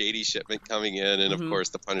this shady shipment coming in, and of course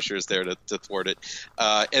the Punisher is there to thwart it.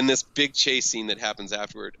 And this big chase scene that happens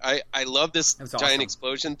afterward. I love this giant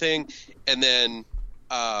explosion thing, and then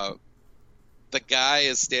the guy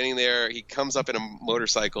is standing there. He comes up in a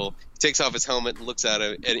motorcycle, takes off his helmet, and looks at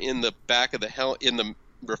it, and in the back of the in the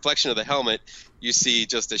reflection of the helmet, you see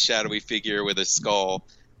just a shadowy figure with a skull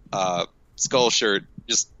shirt,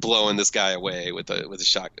 just blowing this guy away with a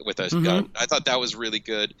gun. I thought that was really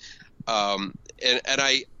good, and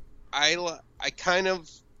I kind of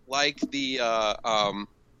like the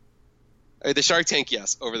Shark Tank,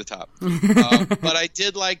 yes, over the top, but I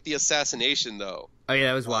did like the assassination though. Oh yeah,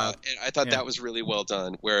 that was wild. And I thought that was really well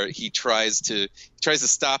done, where he tries to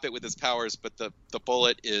stop it with his powers, but the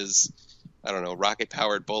bullet is, I don't know, rocket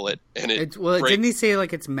powered bullet, and didn't he say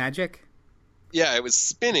like it's magic? Yeah, it was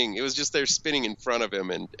spinning. It was just there spinning in front of him,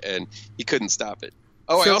 and he couldn't stop it.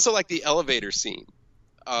 I also like the elevator scene,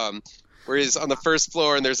 where he's on the first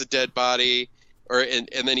floor and there's a dead body, and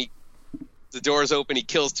then the door's open, he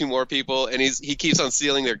kills 2 more people, and he keeps on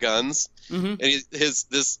stealing their guns, and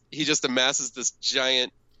he just amasses this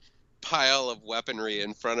giant pile of weaponry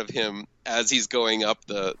in front of him as he's going up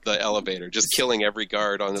the elevator, just killing every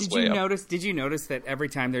guard on his way up. Did you notice that every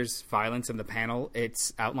time there's violence in the panel,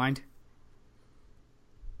 it's outlined?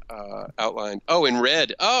 Outlined. Oh, in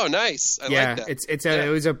red. Oh, nice. I like that. It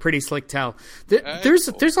was a pretty slick tell.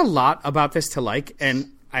 There's a lot about this to like,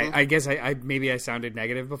 and I guess I maybe I sounded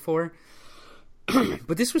negative before,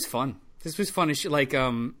 but this was fun. This was fun. Like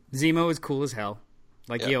Zemo is cool as hell,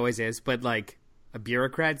 like he always is, but like a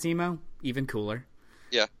bureaucrat Zemo, even cooler.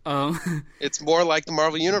 Yeah. It's more like the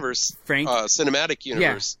Marvel Universe, cinematic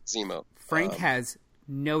universe Zemo. Frank has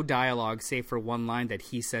no dialogue save for one line that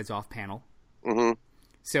he says off panel. Mm-hmm.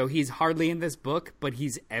 So he's hardly in this book, but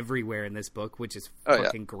he's everywhere in this book, which is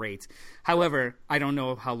fucking great. However, I don't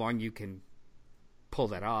know how long you can pull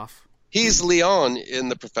that off. He's Leon in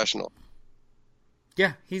The Professional.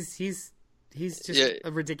 Yeah, he's just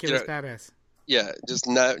a ridiculous badass. Yeah, just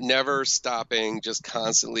never stopping, just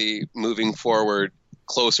constantly moving forward,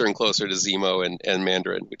 closer and closer to Zemo and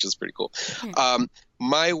Mandarin, which is pretty cool.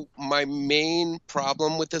 My main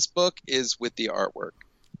problem with this book is with the artwork.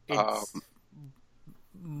 It's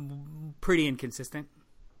pretty inconsistent.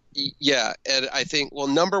 Yeah, and I think, well,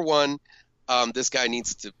 number one, this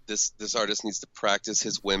artist needs to practice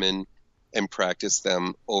his women and practice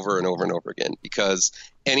them over and over and over again, because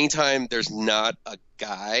anytime there's not a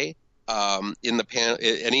guy in the panel,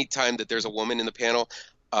 anytime that there's a woman in the panel,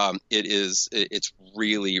 it's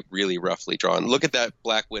really, really roughly drawn. Look at that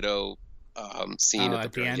Black Widow scene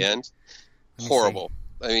at the very end. Horrible.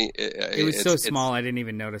 I mean, it was so small I didn't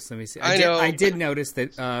even notice. Let me see. I know. I did notice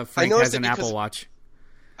that Frank has an Apple Watch.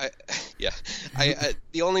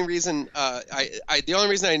 The only reason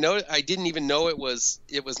I know I didn't even know it was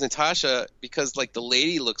Natasha, because like the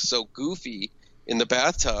lady looks so goofy in the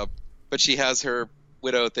bathtub, but she has her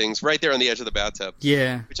widow things right there on the edge of the bathtub.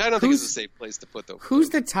 Yeah, which I don't think is a safe place to put them. Who's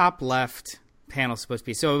the top left panel supposed to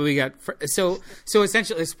be? So we got so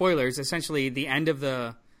essentially spoilers. Essentially, the end of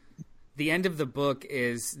the book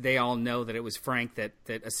is they all know that it was Frank that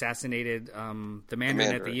assassinated the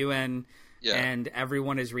Mandarin at the UN. Yeah. And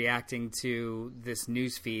everyone is reacting to this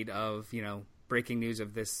news feed of, breaking news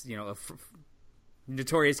of this,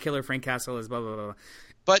 notorious killer Frank Castle is blah, blah, blah.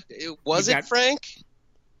 But was it Frank?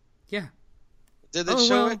 Yeah. Did they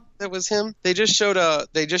show it? That was him? They just showed the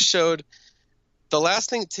last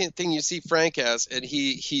thing you see Frank as, and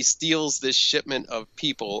he steals this shipment of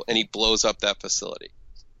people and he blows up that facility.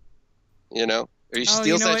 Or he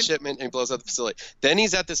steals that shipment and he blows up the facility. Then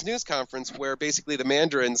he's at this news conference where basically the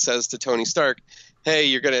Mandarin says to Tony Stark,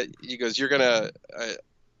 "Hey,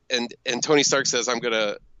 and Tony Stark says, I'm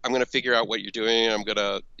gonna figure out what you're doing. And I'm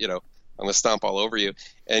gonna stomp all over you."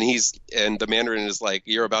 And the Mandarin is like,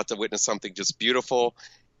 "You're about to witness something just beautiful."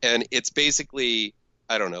 And it's basically,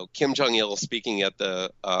 I don't know, Kim Jong-il speaking at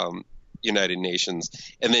the United Nations,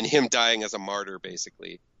 and then him dying as a martyr,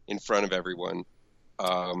 basically in front of everyone.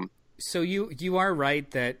 So you are right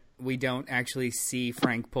that we don't actually see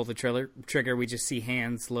Frank pull the trigger. We just see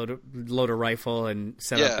hands load a rifle and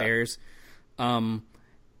set up bears. But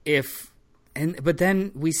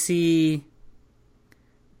then we see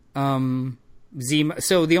Zemo.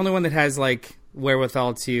 So the only one that has like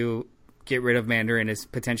wherewithal to get rid of Mandarin is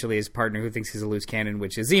potentially his partner, who thinks he's a loose cannon,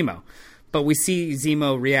 which is Zemo. But we see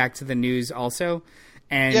Zemo react to the news also,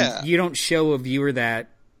 and you don't show a viewer that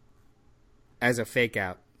as a fake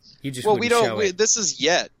out. You just we don't. This is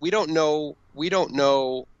yet. We don't know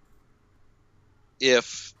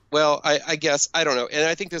if. Well, I guess I don't know, and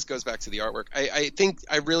I think this goes back to the artwork. I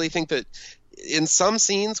really think that in some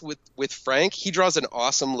scenes with Frank, he draws an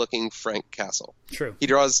awesome looking Frank Castle. True. He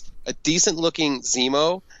draws a decent looking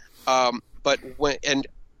Zemo, but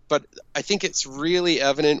I think it's really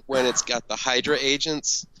evident when it's got the Hydra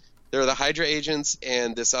agents. There are the Hydra agents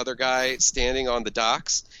and this other guy standing on the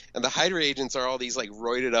docks. And the Hydra agents are all these like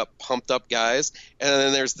roided up, pumped up guys. And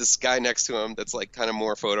then there's this guy next to him that's like kind of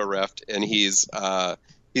more photo refed, and he's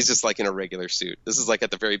just like in a regular suit. This is like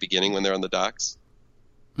at the very beginning when they're on the docks.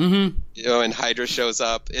 Mm-hmm. And Hydra shows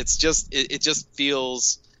up. It's just it just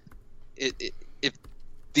feels if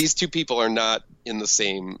these two people are not in the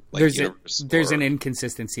same universe. There's an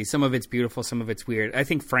inconsistency. Some of it's beautiful, some of it's weird. I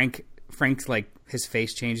think Frank's like his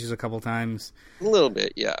face changes a couple times. A little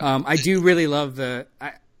bit, yeah. I do really love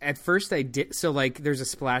at first I did. So like there's a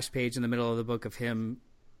splash page in the middle of the book of him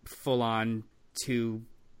full on 2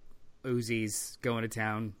 Uzis going to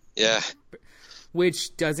town. Yeah.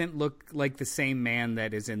 Which doesn't look like the same man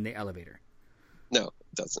that is in the elevator. No,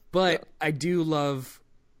 it doesn't. But I do love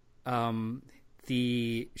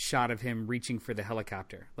the shot of him reaching for the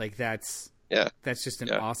helicopter. Like that's just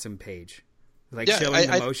an awesome page. Like showing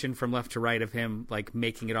the motion from left to right of him, like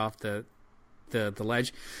making it off the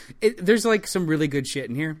ledge. There's like some really good shit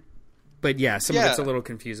in here, but some of it's a little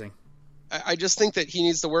confusing. I just think that he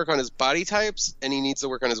needs to work on his body types, and he needs to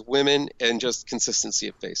work on his women, and just consistency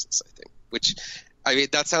of faces. I think, which, I mean,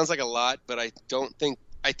 that sounds like a lot, but I don't think.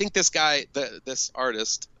 I think this guy, this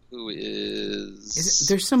artist, who is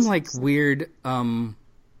there's some like weird Szymon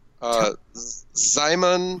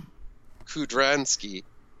Kudransky.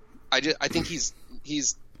 I think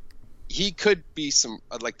he could be some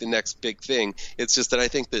like the next big thing. It's just that I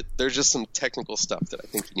think that there's just some technical stuff that I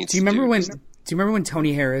think he needs. Do you remember when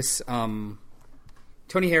Tony Harris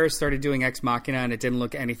started doing Ex Machina and it didn't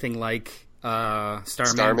look anything like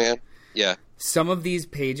Starman? Yeah. Some of these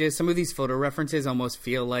pages, some of these photo references almost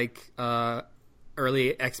feel like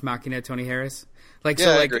early Ex Machina Tony Harris. Like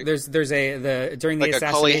there's during the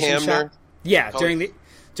assassination shot. Yeah,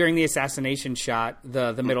 during the assassination shot,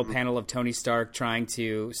 the middle panel of Tony Stark trying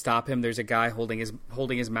to stop him, there's a guy holding his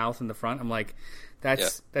mouth in the front. I'm like,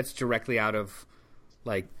 that's directly out of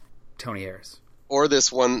like Tony Harris. or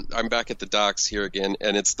this one. I'm back at the docks here again,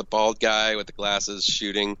 and it's the bald guy with the glasses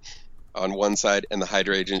shooting on one side and the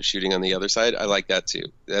Hydra agent shooting on the other side. I like that too.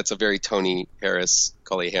 That's a very Tony Harris,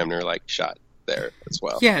 Cully Hamner like shot there as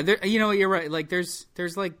well. Yeah, you're right. Like there's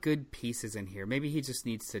like good pieces in here. Maybe he just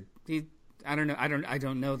needs to. I don't know. I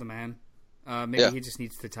don't know the man. Maybe he just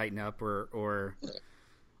needs to tighten up or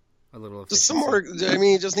a little. Just some more. I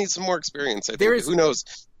mean, he just needs some more experience. I think. Who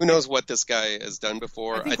knows what this guy has done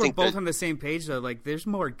before? I think we're both on the same page though. Like, there's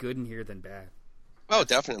more good in here than bad. Oh,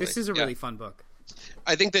 definitely. This is a really fun book.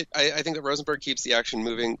 I think that Rosenberg keeps the action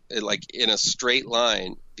moving like in a straight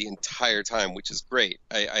line the entire time, which is great.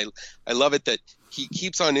 I love it that he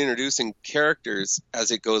keeps on introducing characters as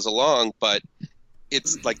it goes along, but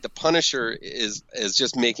it's like the Punisher is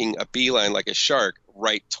just making a beeline like a shark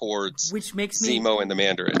right towards Zemo and the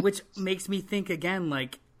Mandarin. Which makes me think again,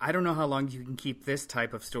 like, I don't know how long you can keep this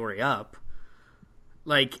type of story up.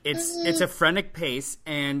 Like, it's a frenetic pace,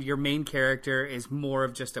 and your main character is more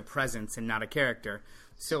of just a presence and not a character.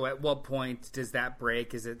 So at what point does that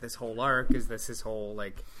break? Is it this whole arc? Is this whole,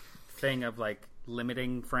 like, thing of, like,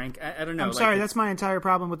 limiting Frank? I don't know. I'm sorry, that's my entire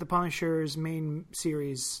problem with the Punisher's main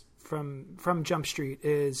series from Jump Street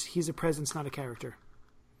is he's a presence, not a character.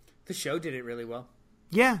 The show did it really well.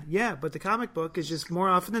 Yeah, but the comic book is just more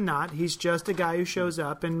often than not, he's just a guy who shows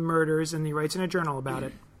up and murders, and he writes in a journal about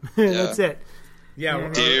it. That's it. Yeah,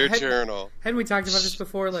 Dear Journal. Hadn't we talked about this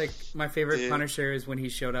before? Like, my favorite Punisher is when he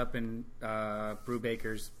showed up in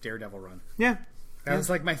Brubaker's Daredevil run. Yeah. That was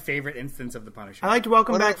like my favorite instance of the Punisher. I liked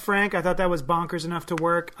Welcome Back, Frank. I thought that was bonkers enough to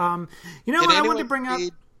work. You know what I wanted to bring up?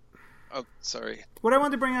 Oh, sorry. What I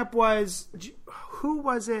wanted to bring up was, who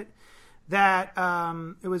was it that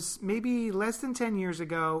it was maybe less than 10 years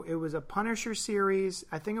ago? It was a Punisher series.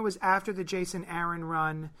 I think it was after the Jason Aaron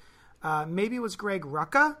run. Maybe it was Greg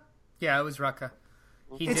Rucka. Yeah, it was Rucka.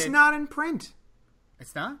 It's not in print.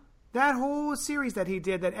 It's not? That whole series that he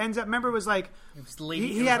did that ends up, remember, it was like it was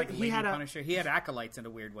Lady Punisher. He had acolytes in a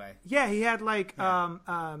weird way. Yeah, he had like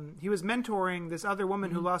he was mentoring this other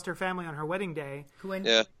woman who lost her family on her wedding day.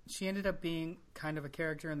 She ended up being kind of a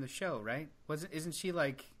character in the show, right? Isn't she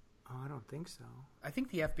like? Oh, I don't think so. I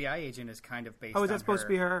think the FBI agent is kind of based. Oh, is that supposed to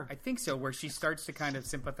be her? I think so. Where she starts to kind of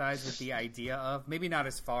sympathize with the idea of maybe not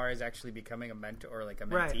as far as actually becoming a mentor or like a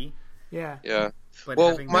mentee. Right. Yeah.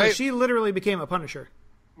 But she literally became a Punisher.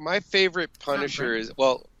 My favorite Punisher is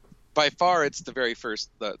by far it's the very first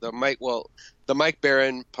the Mike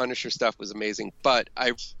Baron Punisher stuff was amazing, but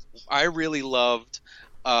I really loved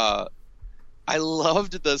the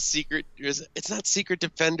Secret. It's not Secret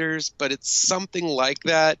Defenders, but it's something like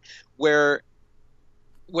that where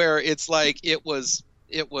it's like it was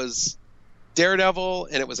Daredevil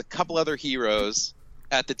and it was a couple other heroes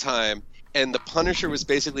at the time, and the Punisher was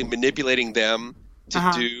basically manipulating them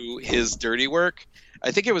to do his dirty work. I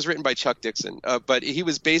think it was written by Chuck Dixon, but it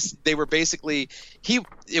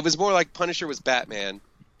was more like Punisher was Batman,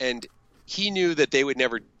 and he knew that they would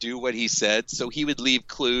never do what he said, so he would leave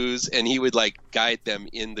clues and he would like guide them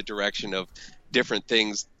in the direction of different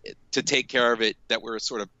things to take care of it that were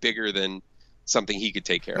sort of bigger than something he could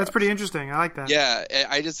take care of. That's pretty interesting. I like that. Yeah,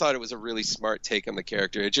 I just thought it was a really smart take on the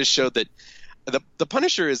character. It just showed that the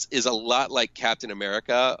Punisher is a lot like Captain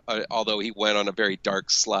America, although he went on a very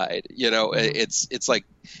dark slide. You know, it's like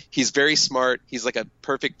he's very smart. He's like a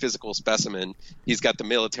perfect physical specimen. He's got the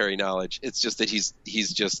military knowledge. It's just that he's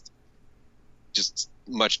just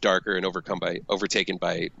much darker and overtaken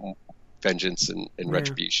by vengeance and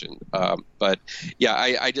retribution. But yeah,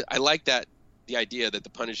 I like that, the idea that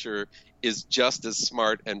the Punisher is just as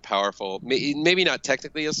smart and powerful, maybe not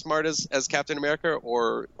technically as smart as Captain America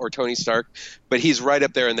or Tony Stark, but he's right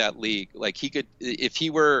up there in that league. Like, he could, if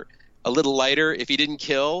he were a little lighter, if he didn't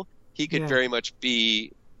kill, he could very much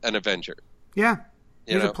be an Avenger. Yeah,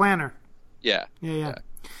 he's a planner. Yeah.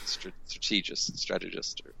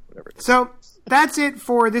 Strategist or whatever it is. So that's it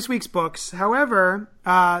for this week's books. However,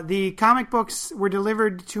 the comic books were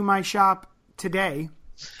delivered to my shop today.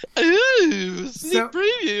 Ooh, sneak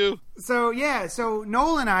preview. So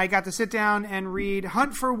Noel and I got to sit down and read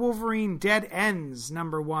Hunt for Wolverine Dead Ends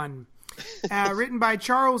 #1, written by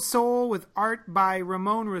Charles Soule with art by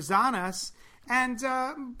Ramon Rosanas. And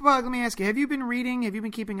Bug, let me ask you: Have you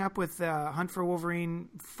been keeping up with Hunt for Wolverine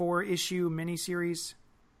 4-issue miniseries?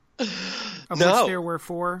 Of No, which there were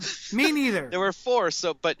 4. Me neither. There were 4.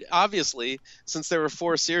 But obviously, since there were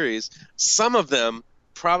 4 series, some of them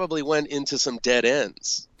probably went into some dead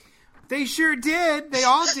ends. They sure did. They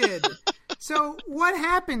all did. So what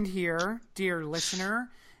happened here, dear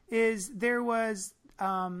listener, is there was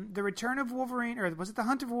the Return of Wolverine, or was it the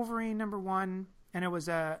Hunt of Wolverine #1, and it was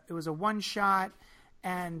a one shot,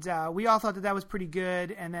 And we all thought that was pretty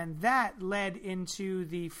good. And then that led into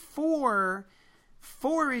the four-issue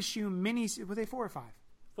mini. Were they 4 or 5?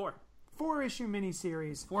 4. 4-issue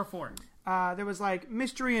miniseries. 4. There was like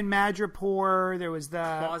Mystery in Madripoor. There was the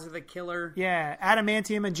Claws of the Killer. Yeah,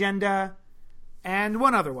 Adamantium Agenda, and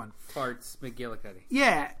one other one. Farts McGillicuddy.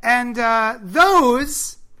 Yeah, and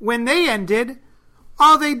those, when they ended,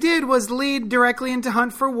 all they did was lead directly into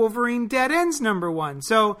Hunt for Wolverine Dead Ends #1.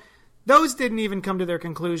 So those didn't even come to their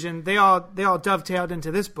conclusion. They all dovetailed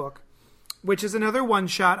into this book, which is another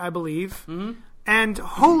one-shot, I believe. Mm-hmm. And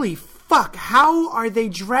holy fuck, how are they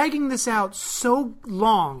dragging this out so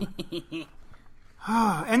long?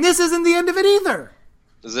 And this isn't the end of it either.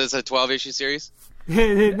 Is this a 12-issue series?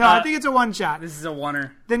 No, I think it's a one-shot. This is a oneer.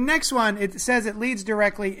 The next one, it says it leads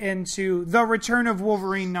directly into The Return of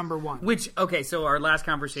Wolverine #1. Which, okay, so our last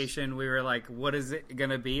conversation, we were like, what is it going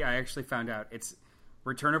to be? I actually found out. It's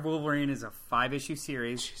Return of Wolverine is a 5-issue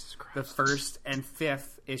series. Jesus Christ. The first and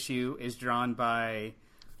 5th issue is drawn by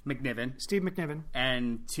McNiven. Steve McNiven.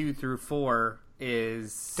 And 2 through 4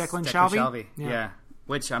 is Declan Shalvey? Yeah.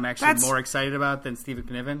 Which I'm actually more excited about than Steve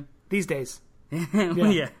McNiven. These days.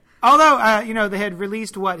 Yeah. Although, they had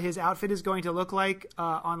released what his outfit is going to look like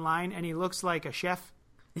online, and he looks like a chef.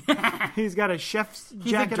 He's got a chef's jacket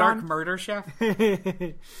He's a dark on. murder chef.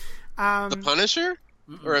 The Punisher?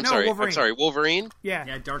 Or Wolverine. I'm sorry, Wolverine? Yeah.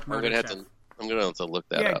 Yeah, dark I'm murder gonna chef. have to look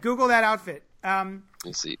that Yeah, up. Google that outfit. Let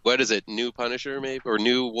me see. What is it? New Punisher, maybe? Or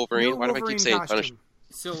new Wolverine? New Why do I Wolverine keep saying costume. Punisher?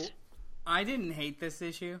 So, I didn't hate this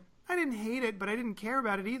issue. I didn't hate it, but I didn't care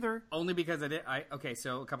about it either. Only because okay,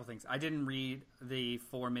 so a couple things. I didn't read the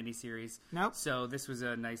 4 miniseries. Nope. So this was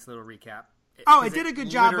a nice little recap. Oh, it did a good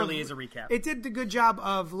job. Literally is a recap. It did a good job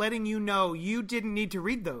of letting you know you didn't need to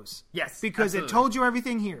read those. Yes, because absolutely. it told you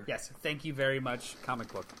everything here. Yes, thank you very much,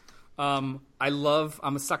 comic book. I'm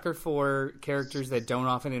a sucker for characters that don't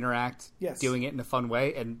often interact, Yes. doing it in a fun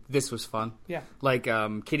way, and this was fun. Yeah. Like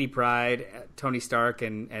Kitty Pryde, Tony Stark,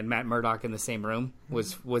 and Matt Murdock in the same room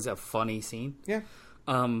was a funny scene. Yeah.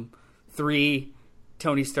 3,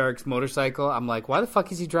 Tony Stark's motorcycle. I'm like, why the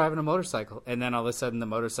fuck is he driving a motorcycle? And then all of a sudden the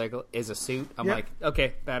motorcycle is a suit. I'm Yep. like,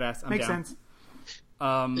 okay, badass. I'm Makes down. sense.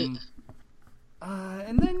 And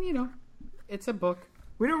then, it's a book.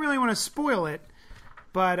 We don't really want to spoil it,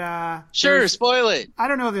 but Sure, spoil it. I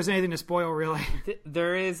don't know if there's anything to spoil, really.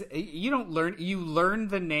 There is. You learn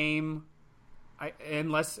the name,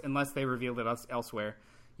 unless they revealed it elsewhere.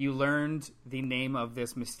 You learned the name of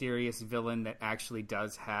this mysterious villain that actually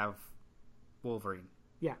does have Wolverine.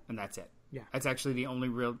 Yeah. And that's it. Yeah. That's actually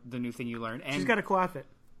the new thing you learn. And She's got a cool outfit.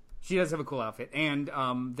 she does have a cool outfit, and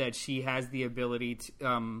that she has the ability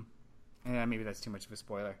to. Maybe that's too much of a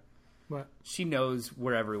spoiler. What? She knows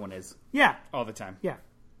where everyone is Yeah. all the time. Yeah.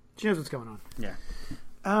 She knows what's going on. Yeah.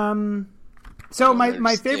 So I my don't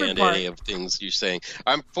favorite understand part. any of things you're saying.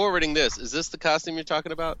 I'm forwarding this. Is this the costume you're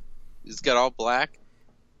talking about? It's got all black.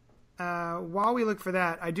 While we look for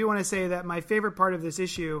that, I do want to say that my favorite part of this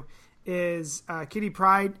issue is Kitty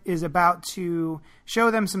Pryde is about to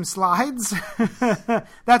show them some slides.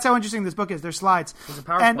 That's how interesting this book is. They're slides. There's a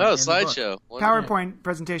PowerPoint. And- Oh, in the book. slideshow. Wonderful. PowerPoint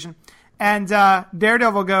presentation. And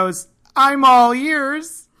Daredevil goes, "I'm all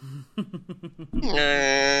ears."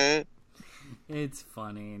 It's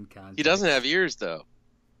funny in context. He doesn't have ears, though.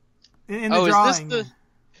 In the Oh, drawing. is this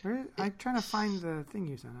the... I'm trying to find the thing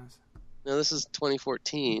you sent us. No, this is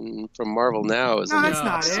 2014 from Marvel Now, isn't No, it? that's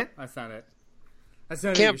not it. That's not it. That's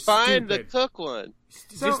not it. Can't You're find the stupid. Cook one.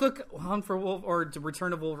 Just look Hunt for Wolf or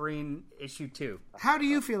Return of Wolverine issue 2. How do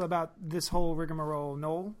you feel about this whole rigmarole,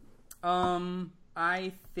 Noel?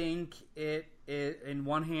 I think it in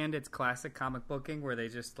one hand it's classic comic booking where they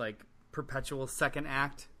just like perpetual second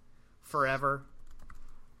act forever.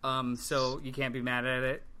 So you can't be mad at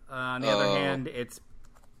it. On the other hand, it's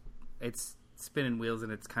spinning wheels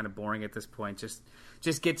and it's kind of boring at this point.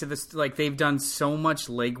 Just get to this. Like they've done so much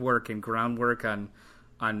legwork and groundwork on.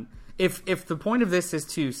 If the point of this is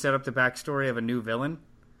to set up the backstory of a new villain,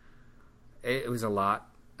 it was a lot.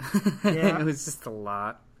 Yeah. It was just a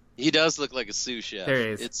lot. He does look like a sous chef. There he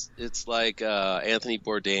is. It's like Anthony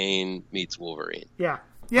Bourdain meets Wolverine. Yeah.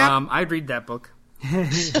 Yeah. I'd read that book.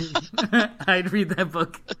 I'd read that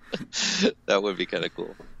book. That would be kind of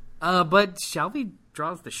cool. But Shelby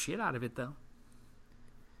draws the shit out of it, though.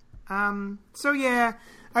 So yeah,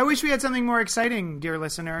 I wish we had something more exciting, dear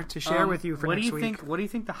listener, to share with you for what next do you week. think? What do you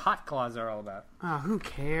think the hot claws are all about? Oh, who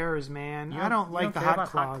cares, man? You I don't you like the care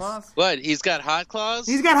hot about claws. What? He's got hot claws?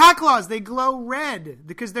 He's got hot claws. They glow red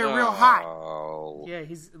because they're real hot. Oh. Yeah,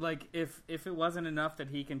 he's like if it wasn't enough that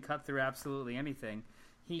he can cut through absolutely anything,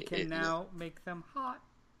 he can now make them hot.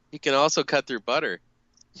 He can also cut through butter.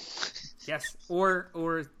 Yes, or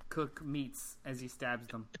cook meats as he stabs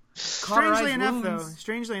them. Strangely enough,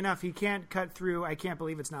 wounds. he can't cut through. I can't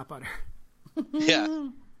believe it's not butter. Yeah.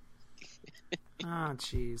 Oh,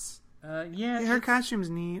 jeez. Yeah, Her costume's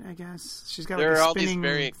neat, I guess. She's got There like are a all these spinning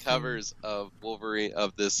variant thing. covers of Wolverine,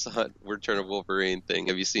 of this Return of Wolverine thing.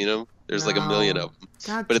 Have you seen them? There's like a million of them.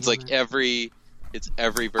 God But it's damn like it. every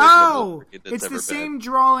version of Oh, Wolverine that's it's ever the same been.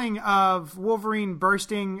 drawing of Wolverine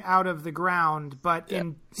bursting out of the ground, but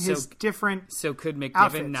in his So- different. So could McNiven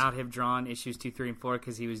Outfits. not have drawn issues 2, 3, and 4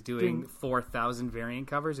 because he was doing Being- 4,000 variant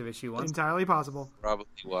covers of issue 1? Entirely possible. Probably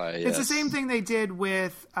why. It's the same thing they did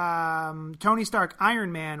with Tony Stark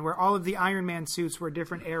Iron Man, where all of the Iron Man suits were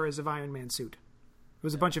different eras of Iron Man suit. There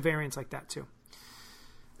was a bunch of variants like that, too.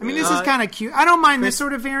 I mean, this is kind of cute. I don't mind this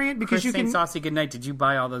sort of variant because Chris you St. can... Saucy, good night. Did you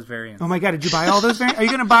buy all those variants? Oh my god, did you buy all those variants? Are you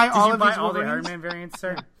going to buy Did all you of buy these all the Iron Wolverines? Man variants,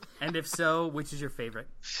 sir? And if so, which is your favorite?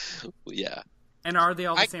 Yeah. And are they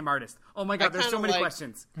all the same artist? Oh my god, I there's so kinda many like-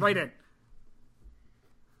 questions. Right in.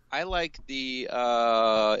 I like the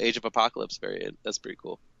Age of Apocalypse variant. That's pretty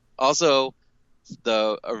cool. Also,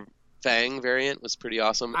 the Fang variant was pretty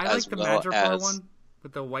awesome. I as like the well Madripoor as, one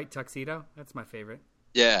with the white tuxedo. That's my favorite.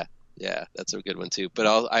 Yeah, that's a good one too. But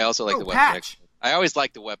I also like the Weapon Patch. X. I always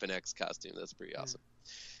like the Weapon X costume. That's pretty awesome.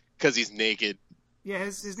 Because he's naked. Yeah,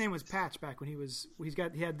 his name was Patch back when he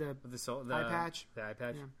had the eye patch. The eye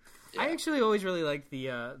patch. Yeah. I actually always really liked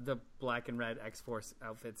the black and red X-Force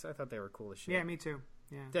outfits. I thought they were cool as shit. Yeah, me too.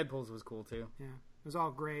 Yeah. Deadpool's was cool too. Yeah, it was all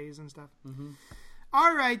grays and stuff. Mm-hmm.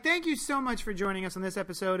 All right, thank you so much for joining us on this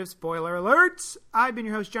episode of Spoiler Alerts. I've been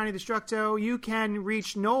your host, Johnny Destructo. You can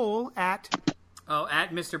reach Noel at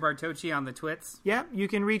Mr. Bartocci on the twits. Yep, you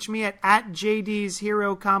can reach me at JD's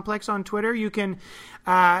Hero Complex on Twitter. You can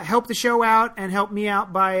help the show out and help me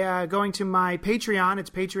out by going to my Patreon. It's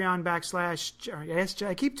Patreon / yes,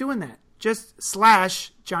 I keep doing that. Just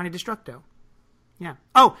 / Johnny Destructo. Yeah.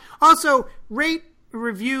 Oh, also rate,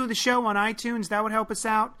 review the show on iTunes. That would help us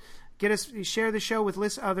out. Share the show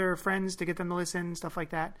with other friends to get them to listen, stuff like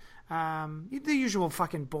that. The usual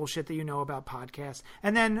fucking bullshit that you know about podcasts.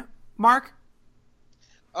 And then Mark.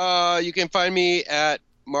 You can find me at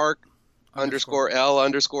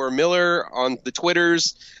Mark_L_Miller on the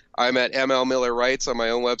Twitters. I'm at ML Miller Writes on my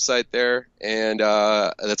own website there, and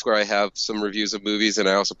that's where I have some reviews of movies, and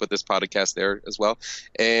I also put this podcast there as well.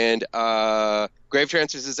 And Grave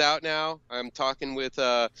Trancers is out now. I'm talking with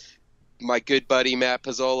my good buddy Matt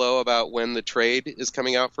Pizzolo about when the trade is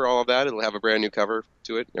coming out for all of that. It'll have a brand new cover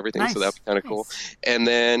to it and everything, Nice. so that's kind of cool. And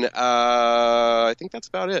then I think that's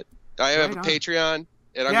about it. I have Right a on. Patreon.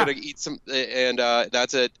 And I'm Yeah. going to eat some, and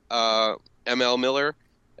that's at ML Miller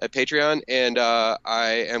at Patreon, and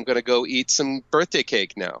I am going to go eat some birthday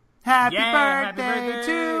cake now. Happy Yeah, birthday happy birthday.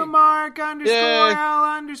 to Mark _L_Miller.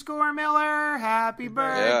 Happy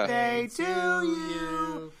birthday to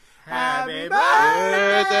you. Happy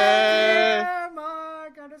birthday, Birthday.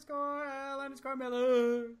 Mark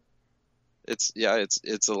 _L_Miller. It's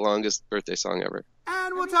the longest birthday song ever.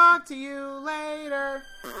 And we'll talk to you later.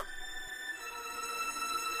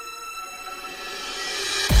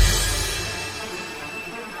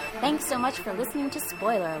 Thanks so much for listening to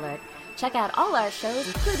Spoiler Alert. Check out all our shows,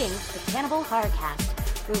 including the Cannibal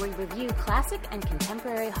Horrorcast, where we review classic and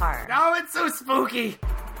contemporary horror, Oh, it's so spooky.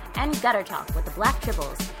 and Gutter Talk with the Black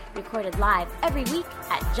Tribbles, recorded live every week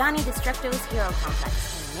at Johnny Destructo's Hero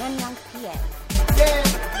Complex in Manayunk,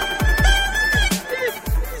 PA.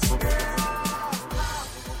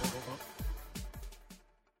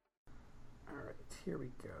 All right, here we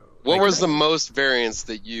go. What was the most variants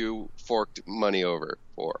that you forked money over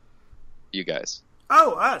for, you guys?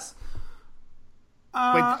 Oh, us.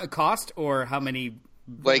 Wait, a cost or how many?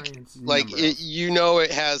 Variants.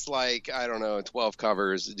 It has like, I don't know, 12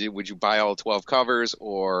 covers. Would you buy all 12 covers,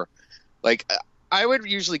 or like I would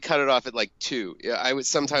usually cut it off at like 2. I would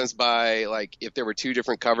sometimes buy, like, if there were 2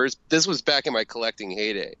 different covers. This was back in my collecting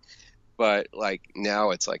heyday, but like now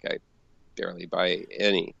it's like I barely buy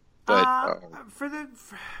any. But for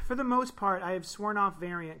the most part, I have sworn off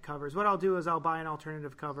variant covers. What I'll do is I'll buy an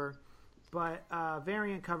alternative cover, but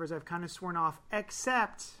variant covers I've kind of sworn off,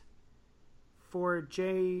 except for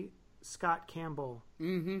J. Scott Campbell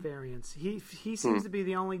variants. He seems to be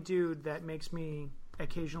the only dude that makes me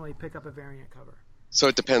occasionally pick up a variant cover. so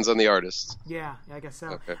it depends on the artist. Yeah, I guess so.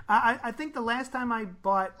 Okay. I think the last time I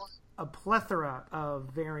bought a plethora of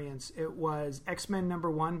variants, it was X-Men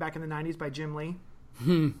 #1 back in the 90s by Jim Lee.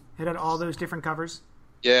 It had all those different covers.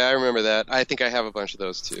 Yeah, I remember that. I think I have a bunch of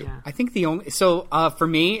those too. Yeah. I think for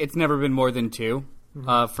me, it's never been more than 2,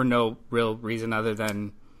 for no real reason other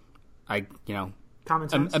than Common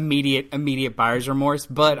sense. immediate buyer's remorse.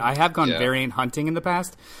 But I have gone Yeah. variant hunting in the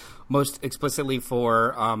past. most explicitly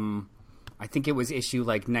for I think it was issue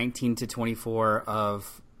like 19 to 24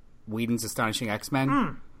 of Whedon's Astonishing X-Men.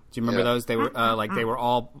 Do you remember those? They were they were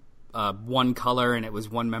all one color, and it was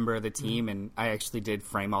one member of the team, and I actually did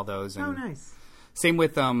frame all those. And nice. Same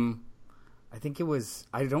with I think it was,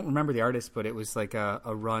 I don't remember the artist, but it was like a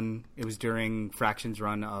run. It was during Fraction's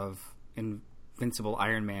run of Invincible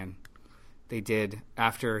Iron Man. They did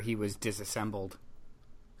after he was disassembled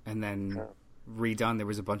and then redone. There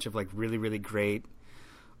was a bunch of like really, really great,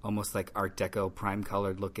 almost like Art Deco prime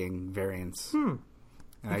colored looking variants.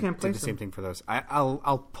 I did the same thing for those.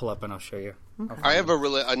 I'll pull up and I'll show you. Okay. I have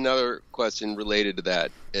another question related to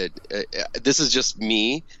that. This is just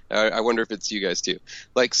me. I wonder if it's you guys too.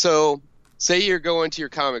 Like, so say you're going to your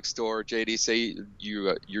comic store, JD. Say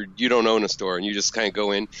you don't own a store and you just kind of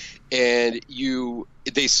go in, and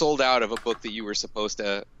they sold out of a book that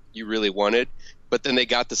you really wanted, but then they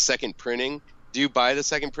got the second printing. Do you buy the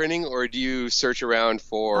second printing, or do you search around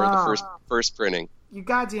for the first printing? You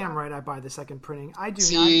goddamn right I buy the second printing. I do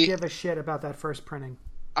not give a shit about that first printing.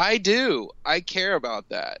 I do. I care about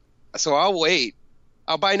that. So I'll wait.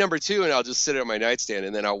 I'll buy number 2 and I'll just sit it on my nightstand,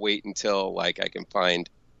 and then I'll wait until I can find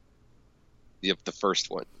the first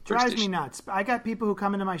one. Drives me nuts. I got people who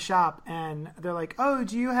come into my shop and they're like, "Oh,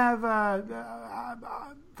 do you have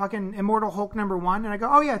fucking Immortal Hulk #1?" And I go,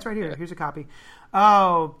 "Oh yeah, it's right here. Here's a copy."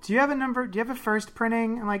 "Oh, do you have a first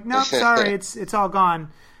printing?" I'm like, "Nope, sorry, it's all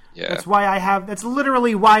gone." Yeah. That's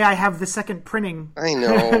literally why I have the second printing. I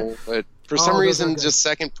know, but for some reason, just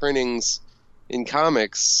second printings in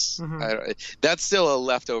comics, that's still a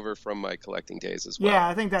leftover from my collecting days as well. Yeah,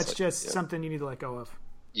 I think that's something you need to let go of.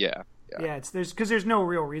 Yeah. Yeah, there's no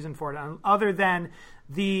real reason for it other than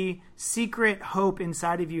the secret hope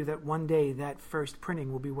inside of you that one day that first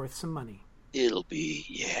printing will be worth some money. It'll be,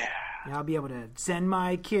 yeah. I'll be able to send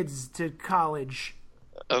my kids to college.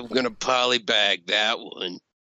 I'm gonna polybag that one.